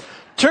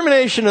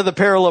 Termination of the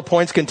parallel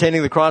points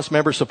containing the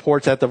cross-member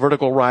supports at the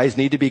vertical rise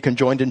need to be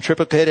conjoined in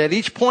triplicate at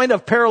each point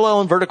of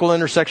parallel and vertical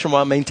intersection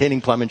while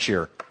maintaining plumb and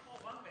shear.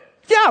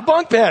 Yeah,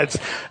 bunk beds.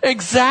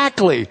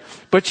 Exactly.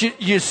 But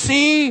you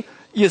see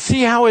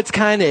how it's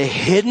kind of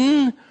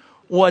hidden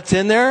what's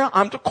in there?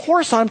 Of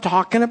course I'm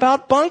talking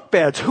about bunk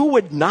beds. Who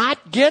would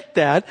not get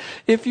that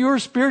if you're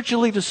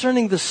spiritually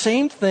discerning? The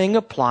same thing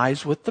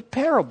applies with the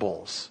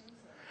parables.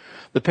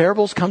 The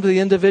parables come to the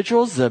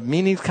individuals, the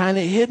meaning's kind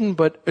of hidden,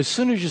 but as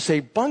soon as you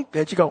say bunk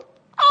beds, you go,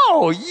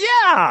 oh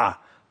yeah,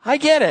 I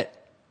get it.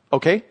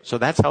 Okay, so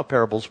that's how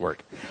parables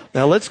work.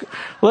 Now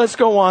let's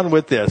go on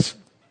with this.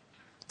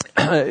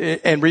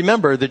 And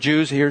remember, the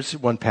Jews, here's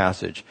one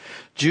passage.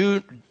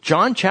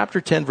 John chapter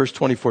 10, verse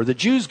 24. The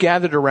Jews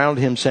gathered around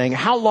him saying,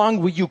 how long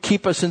will you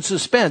keep us in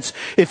suspense?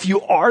 If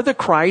you are the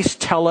Christ,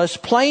 tell us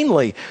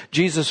plainly.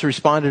 Jesus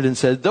responded and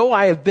said, though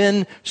I have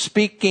been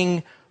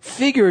speaking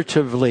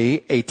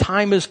figuratively, a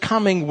time is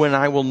coming when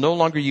I will no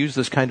longer use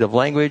this kind of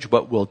language,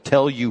 but will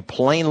tell you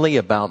plainly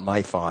about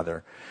my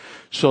Father.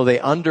 So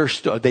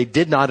they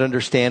did not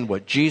understand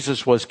what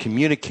Jesus was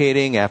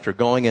communicating after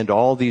going into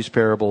all these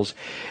parables,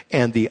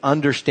 and the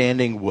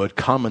understanding would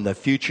come in the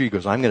future. He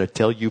goes, I'm going to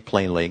tell you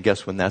plainly. And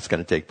guess when that's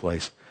going to take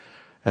place?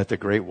 At the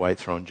great white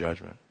throne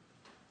judgment.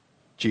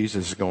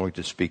 Jesus is going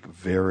to speak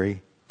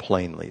very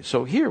plainly.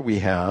 So here we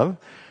have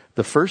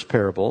the first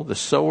parable, the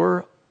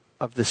sower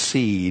of the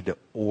seed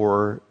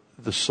or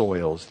the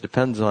soils.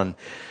 Depends on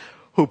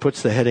who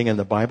puts the heading in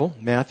the Bible.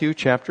 Matthew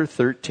chapter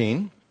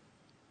 13.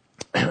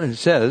 It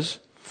says,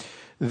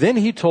 then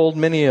he told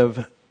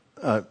them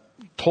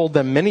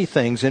many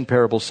things in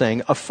parables,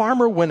 saying, a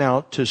farmer went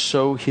out to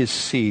sow his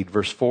seed.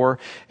 Verse 4,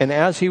 and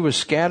as he was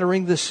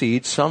scattering the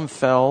seed, some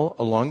fell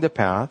along the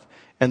path,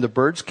 and the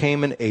birds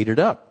came and ate it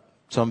up.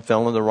 Some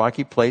fell in the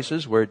rocky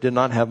places where it did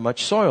not have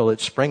much soil.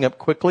 It sprang up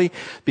quickly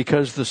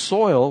because the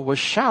soil was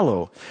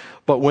shallow.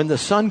 But when the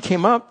sun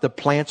came up, the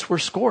plants were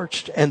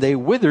scorched, and they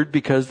withered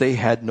because they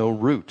had no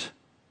root.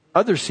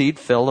 Other seed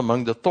fell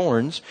among the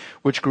thorns,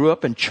 which grew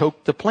up and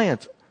choked the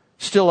plant.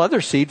 Still other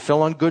seed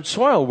fell on good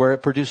soil, where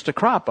it produced a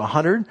crop,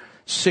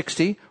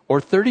 160 or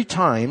 30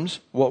 times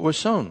what was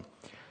sown.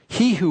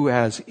 He who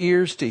has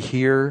ears to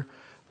hear,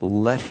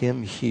 let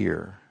him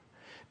hear.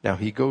 Now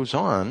he goes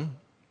on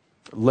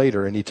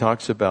later, and he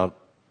talks about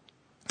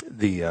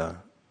the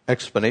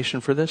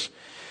explanation for this.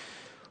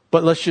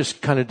 But let's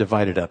just kind of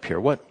divide it up here.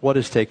 What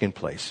has taken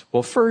place?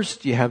 Well,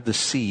 first you have the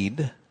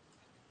seed,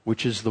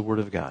 which is the Word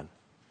of God.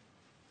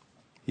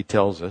 He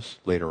tells us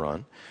later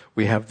on.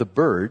 We have the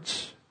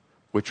birds,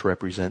 which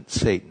represent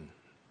Satan.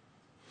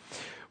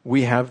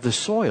 We have the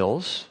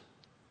soils,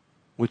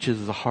 which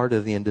is the heart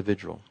of the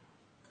individual.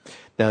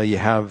 Now you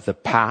have the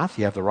path,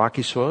 you have the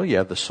rocky soil, you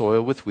have the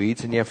soil with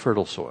weeds, and you have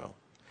fertile soil.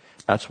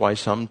 That's why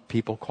some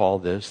people call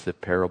this the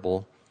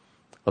parable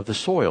of the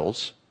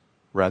soils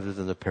rather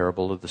than the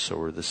parable of the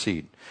sower of the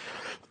seed.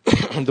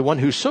 The one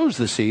who sows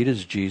the seed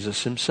is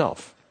Jesus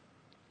himself.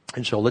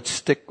 And so let's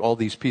stick all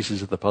these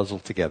pieces of the puzzle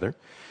together.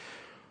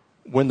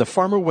 When the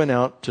farmer went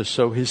out to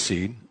sow his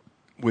seed,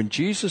 when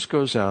Jesus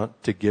goes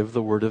out to give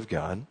the Word of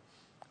God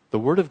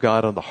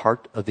on the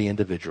heart of the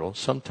individual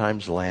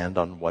sometimes land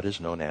on what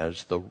is known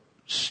as the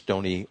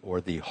stony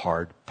or the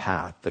hard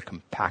path, the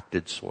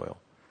compacted soil.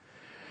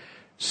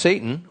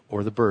 Satan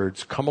or the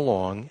birds come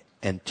along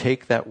and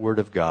take that Word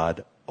of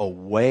God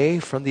away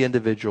from the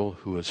individual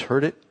who has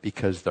heard it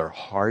because their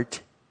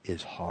heart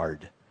is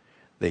hard.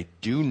 They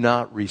do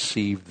not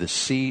receive the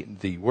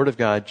seed, the Word of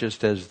God,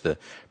 just as the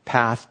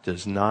path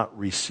does not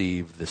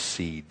receive the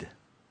seed.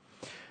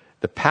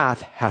 The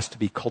path has to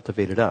be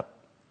cultivated up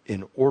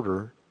in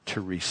order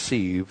to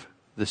receive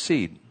the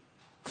seed.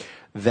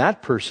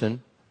 That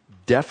person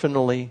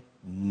definitely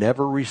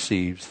never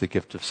receives the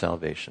gift of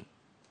salvation.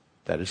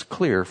 That is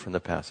clear from the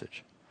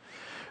passage.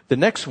 The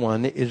next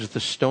one is the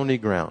stony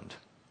ground.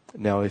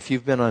 Now, if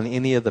you've been on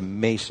any of the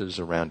mesas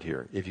around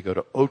here, if you go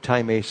to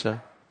Otay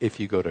Mesa, if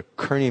you go to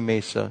Kearney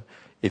Mesa,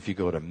 if you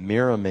go to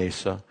Mira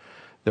Mesa,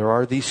 there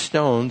are these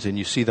stones, and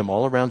you see them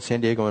all around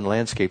San Diego in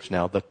landscapes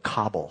now, the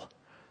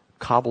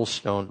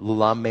cobblestone,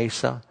 La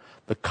Mesa.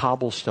 The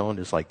cobblestone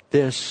is like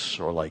this,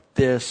 or like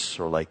this,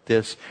 or like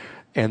this,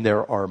 and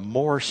there are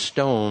more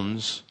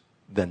stones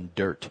than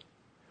dirt.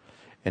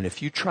 And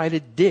if you try to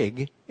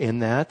dig in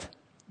that,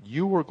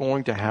 you are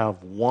going to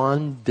have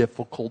one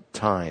difficult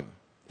time.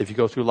 If you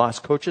go through Las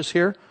Cochas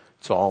here,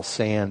 It's all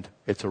sand.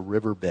 It's a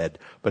riverbed.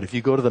 But if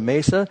you go to the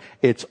mesa,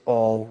 it's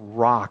all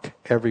rock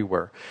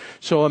everywhere.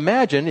 So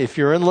imagine if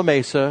you're in La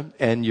Mesa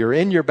and you're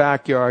in your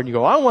backyard and you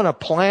go, I want to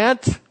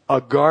plant a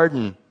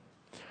garden.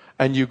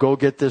 And you go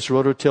get this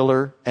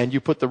rototiller and you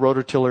put the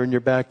rototiller in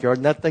your backyard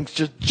and that thing's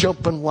just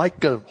jumping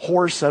like a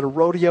horse at a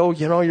rodeo.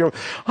 You know,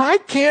 I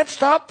can't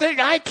stop thinking,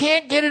 I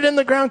can't get it in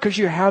the ground because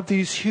you have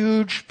these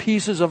huge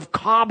pieces of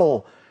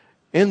cobble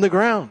in the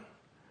ground.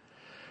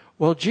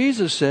 Well,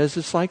 Jesus says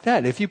it's like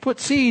that. If you put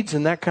seeds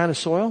in that kind of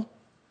soil,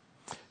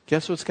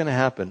 guess what's going to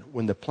happen?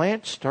 When the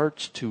plant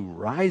starts to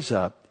rise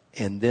up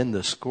and then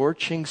the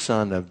scorching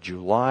sun of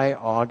July,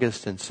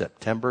 August, and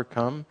September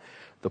come,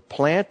 the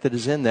plant that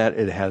is in that,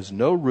 it has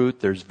no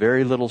root, there's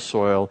very little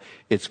soil,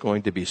 it's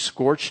going to be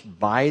scorched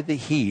by the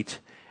heat,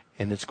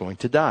 and it's going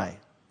to die.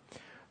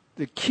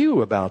 The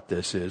cue about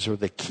this is, or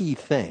the key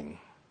thing,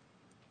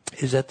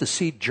 is that the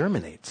seed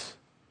germinates.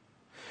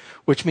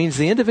 Which means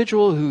the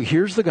individual who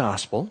hears the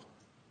gospel,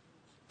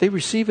 they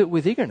receive it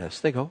with eagerness.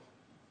 They go,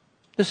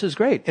 this is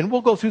great. And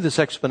we'll go through this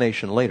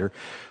explanation later.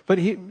 But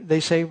they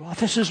say, well,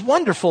 this is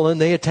wonderful, and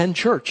they attend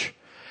church.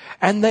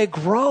 And they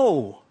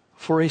grow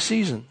for a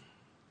season.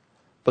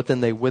 But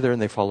then they wither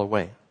and they fall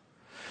away.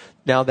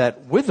 Now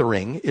that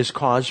withering is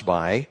caused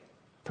by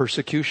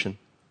persecution.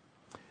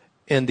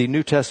 In the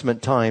New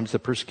Testament times, the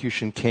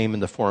persecution came in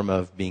the form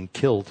of being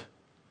killed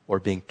or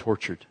being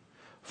tortured.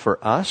 For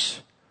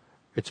us,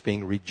 it's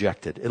being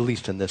rejected, at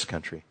least in this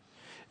country.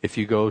 If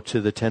you go to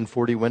the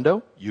 1040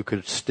 window, you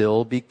could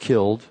still be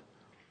killed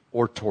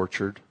or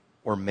tortured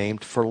or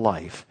maimed for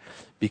life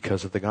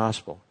because of the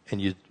gospel.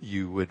 And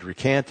you would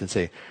recant and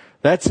say,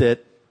 that's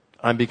it.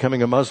 I'm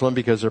becoming a Muslim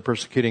because they're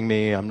persecuting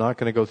me. I'm not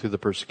going to go through the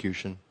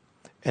persecution.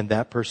 And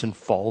that person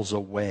falls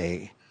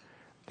away.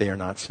 They are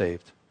not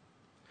saved.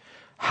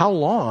 How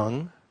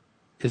long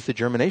is the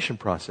germination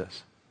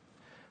process?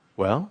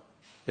 Well,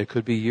 it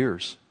could be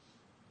years.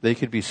 They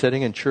could be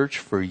sitting in church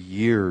for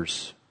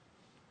years,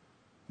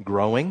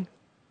 growing,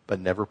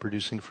 but never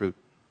producing fruit.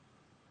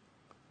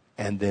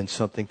 And then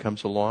something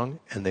comes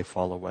along and they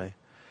fall away.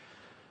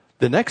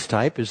 The next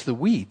type is the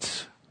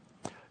weeds.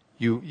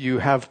 You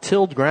have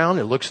tilled ground,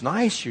 it looks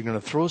nice, you're going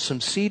to throw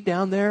some seed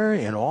down there,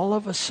 and all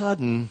of a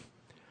sudden,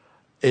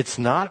 it's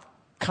not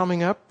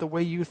coming up the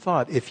way you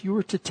thought. If you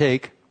were to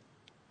take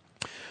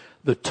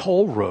the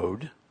toll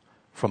road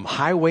from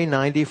Highway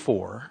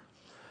 94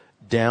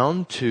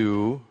 down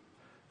to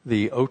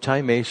the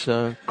Otay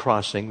Mesa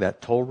crossing,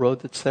 that toll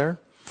road that's there,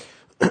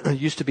 it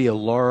used to be a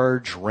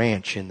large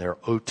ranch in there,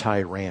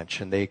 Otay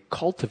Ranch, and they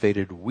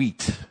cultivated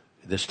wheat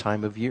this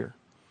time of year.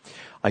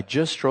 I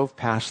just drove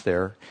past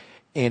there,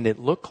 and it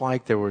looked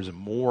like there was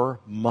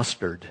more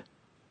mustard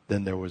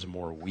than there was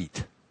more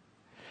wheat.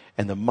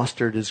 And the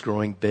mustard is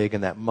growing big,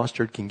 and that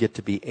mustard can get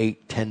to be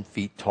 8-10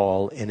 feet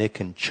tall, and it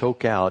can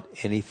choke out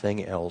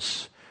anything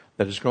else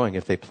that is growing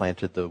if they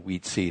planted the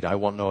wheat seed. I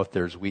won't know if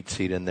there's wheat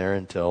seed in there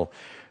until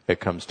it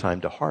comes time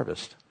to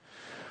harvest.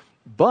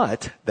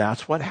 But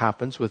that's what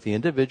happens with the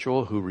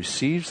individual who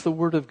receives the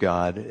word of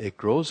God. It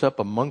grows up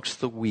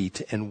amongst the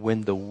wheat, and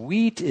when the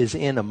wheat is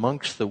in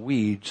amongst the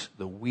weeds,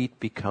 the wheat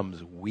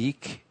becomes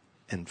weak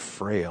and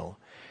frail,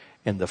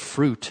 and the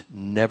fruit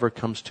never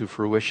comes to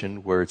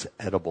fruition where it's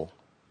edible.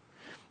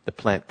 The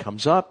plant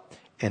comes up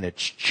and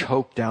it's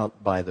choked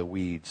out by the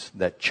weeds.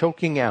 That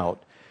choking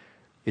out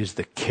is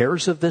the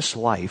cares of this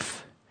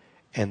life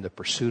and the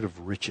pursuit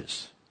of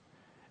riches.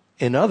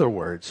 In other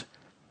words,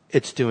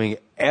 it's doing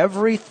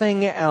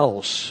everything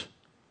else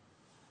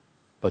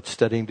but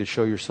studying to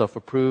show yourself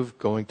approved,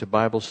 going to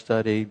Bible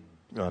study,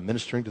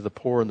 ministering to the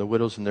poor and the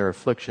widows in their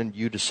affliction.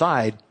 You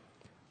decide,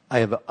 I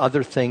have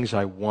other things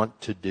I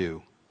want to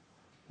do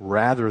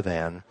rather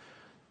than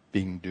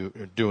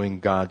doing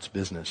God's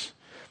business.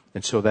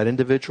 And so that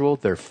individual,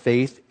 their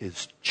faith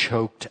is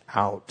choked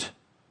out.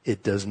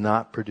 It does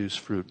not produce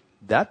fruit.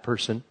 That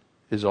person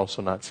is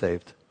also not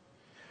saved.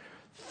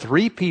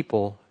 3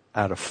 people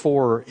out of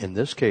 4 in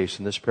this case,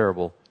 in this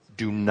parable,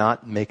 do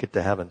not make it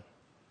to heaven.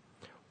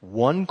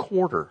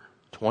 1/4,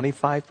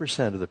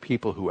 25% of the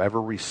people who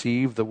ever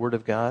receive the word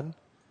of God,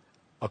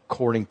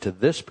 according to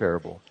this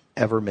parable,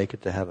 ever make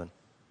it to heaven.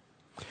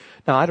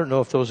 Now, I don't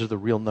know if those are the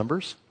real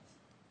numbers.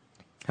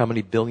 How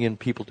many billion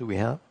people do we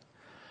have?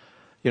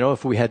 You know,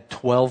 if we had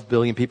 12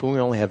 billion people, we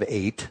only have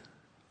 8.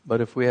 But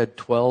if we had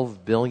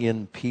 12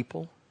 billion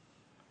people,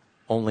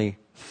 only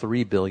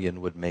 3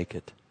 billion would make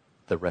it.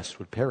 The rest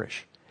would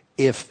perish,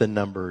 if the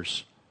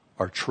numbers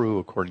are true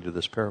according to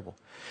this parable.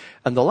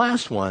 And the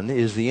last one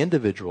is the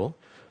individual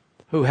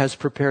who has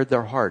prepared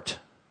their heart.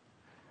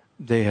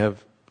 They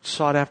have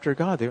sought after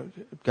God.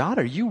 God,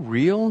 are you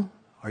real?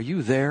 Are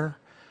you there?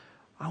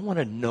 I want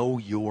to know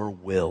your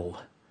will.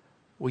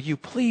 Will you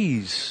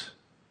please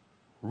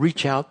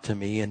reach out to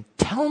me and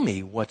tell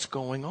me what's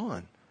going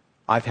on?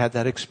 I've had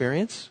that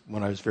experience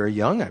when I was very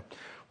young. I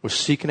was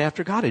seeking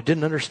after God. I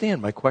didn't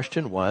understand. My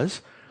question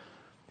was,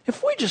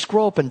 if we just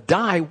grow up and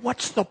die,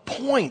 what's the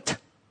point?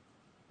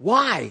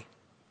 Why?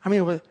 I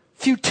mean,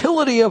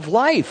 futility of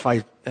life.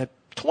 At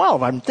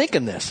 12, I'm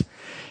thinking this.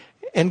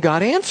 And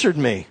God answered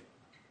me.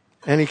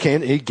 And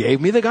he gave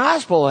me the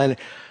gospel, and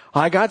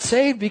I got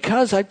saved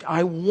because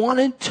I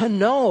wanted to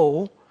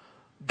know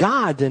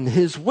God and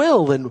His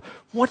will and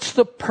what's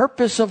the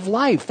purpose of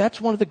life.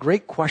 That's one of the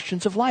great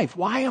questions of life.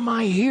 Why am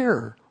I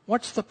here?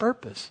 What's the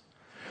purpose?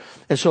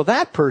 And so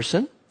that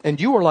person, and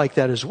you are like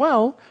that as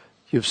well,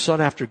 you've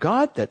sought after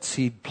God, that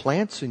seed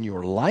plants in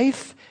your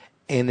life,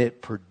 and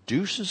it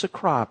produces a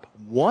crop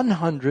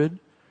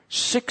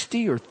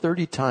 160 or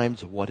 30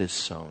 times what is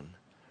sown.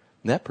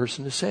 And that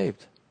person is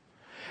saved.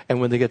 And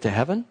when they get to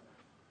heaven,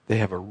 they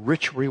have a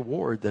rich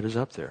reward that is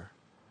up there.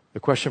 The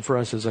question for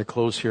us as I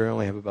close here, I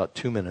only have about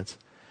 2 minutes.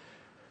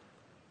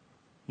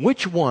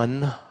 Which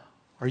one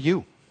are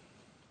you?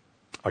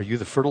 Are you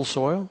the fertile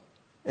soil?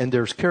 And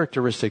there's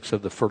characteristics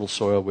of the fertile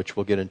soil, which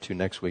we'll get into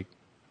next week.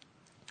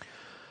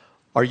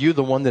 Are you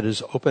the one that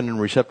is open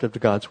and receptive to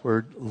God's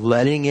word,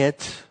 letting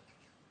it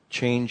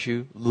change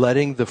you,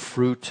 letting the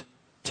fruit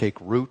take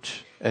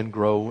root and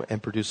grow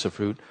and produce the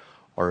fruit?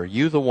 Or are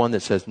you the one that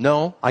says,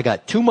 no, I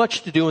got too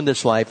much to do in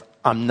this life,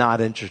 I'm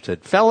not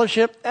interested.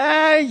 Fellowship,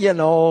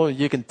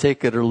 you can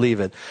take it or leave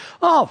it.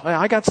 Oh,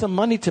 I got some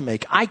money to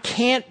make. I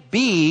can't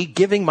be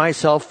giving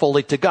myself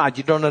fully to God.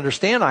 You don't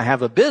understand. I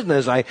have a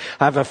business. I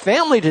have a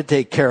family to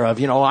take care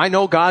of. I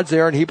know God's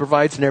there and He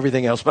provides and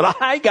everything else, but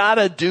I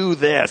gotta do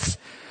this.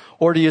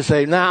 Or do you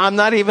say, nah, I'm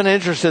not even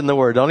interested in the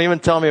word. Don't even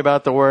tell me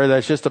about the word.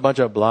 That's just a bunch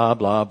of blah,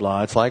 blah,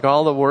 blah. It's like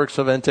all the works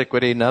of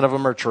antiquity. None of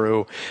them are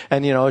true.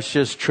 And, it's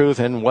just truth.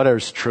 And what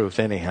is truth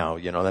anyhow?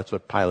 That's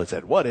what Pilate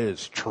said. What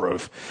is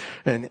truth?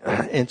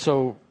 And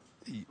so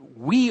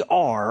we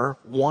are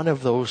one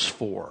of those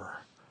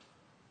four.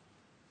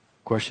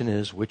 Question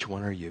is, which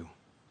one are you?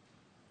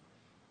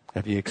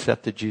 Have you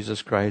accepted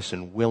Jesus Christ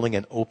and willing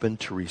and open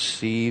to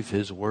receive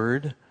His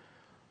word?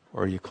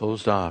 Or are you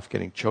closed off,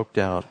 getting choked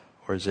out?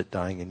 Or is it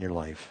dying in your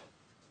life?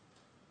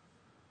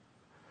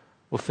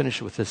 We'll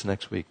finish with this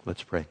next week.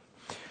 Let's pray.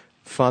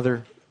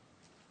 Father,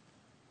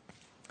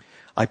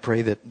 I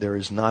pray that there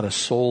is not a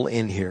soul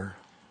in here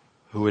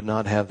who would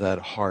not have that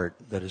heart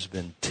that has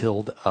been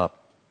tilled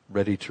up,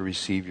 ready to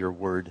receive your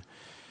word,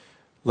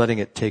 letting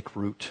it take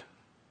root.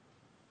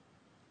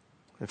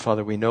 And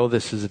Father, we know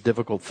this is a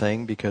difficult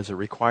thing because it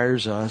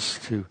requires us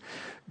to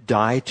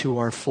die to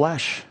our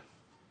flesh.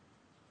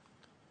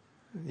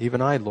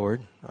 Even I,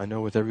 Lord, I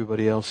know with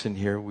everybody else in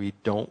here, we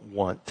don't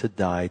want to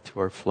die to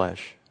our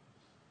flesh.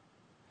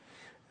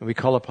 And we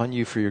call upon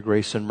you for your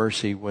grace and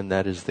mercy when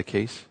that is the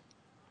case.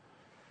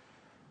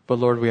 But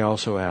Lord, we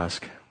also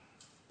ask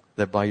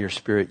that by your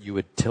Spirit you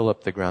would till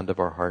up the ground of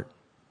our heart,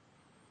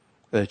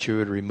 that you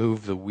would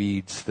remove the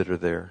weeds that are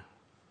there,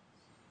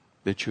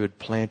 that you would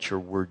plant your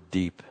word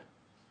deep,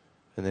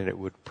 and that it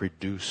would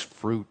produce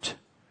fruit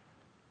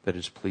that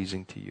is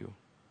pleasing to you.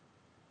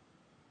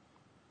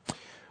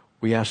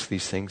 We ask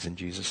these things in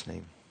Jesus'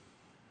 name.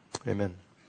 Amen.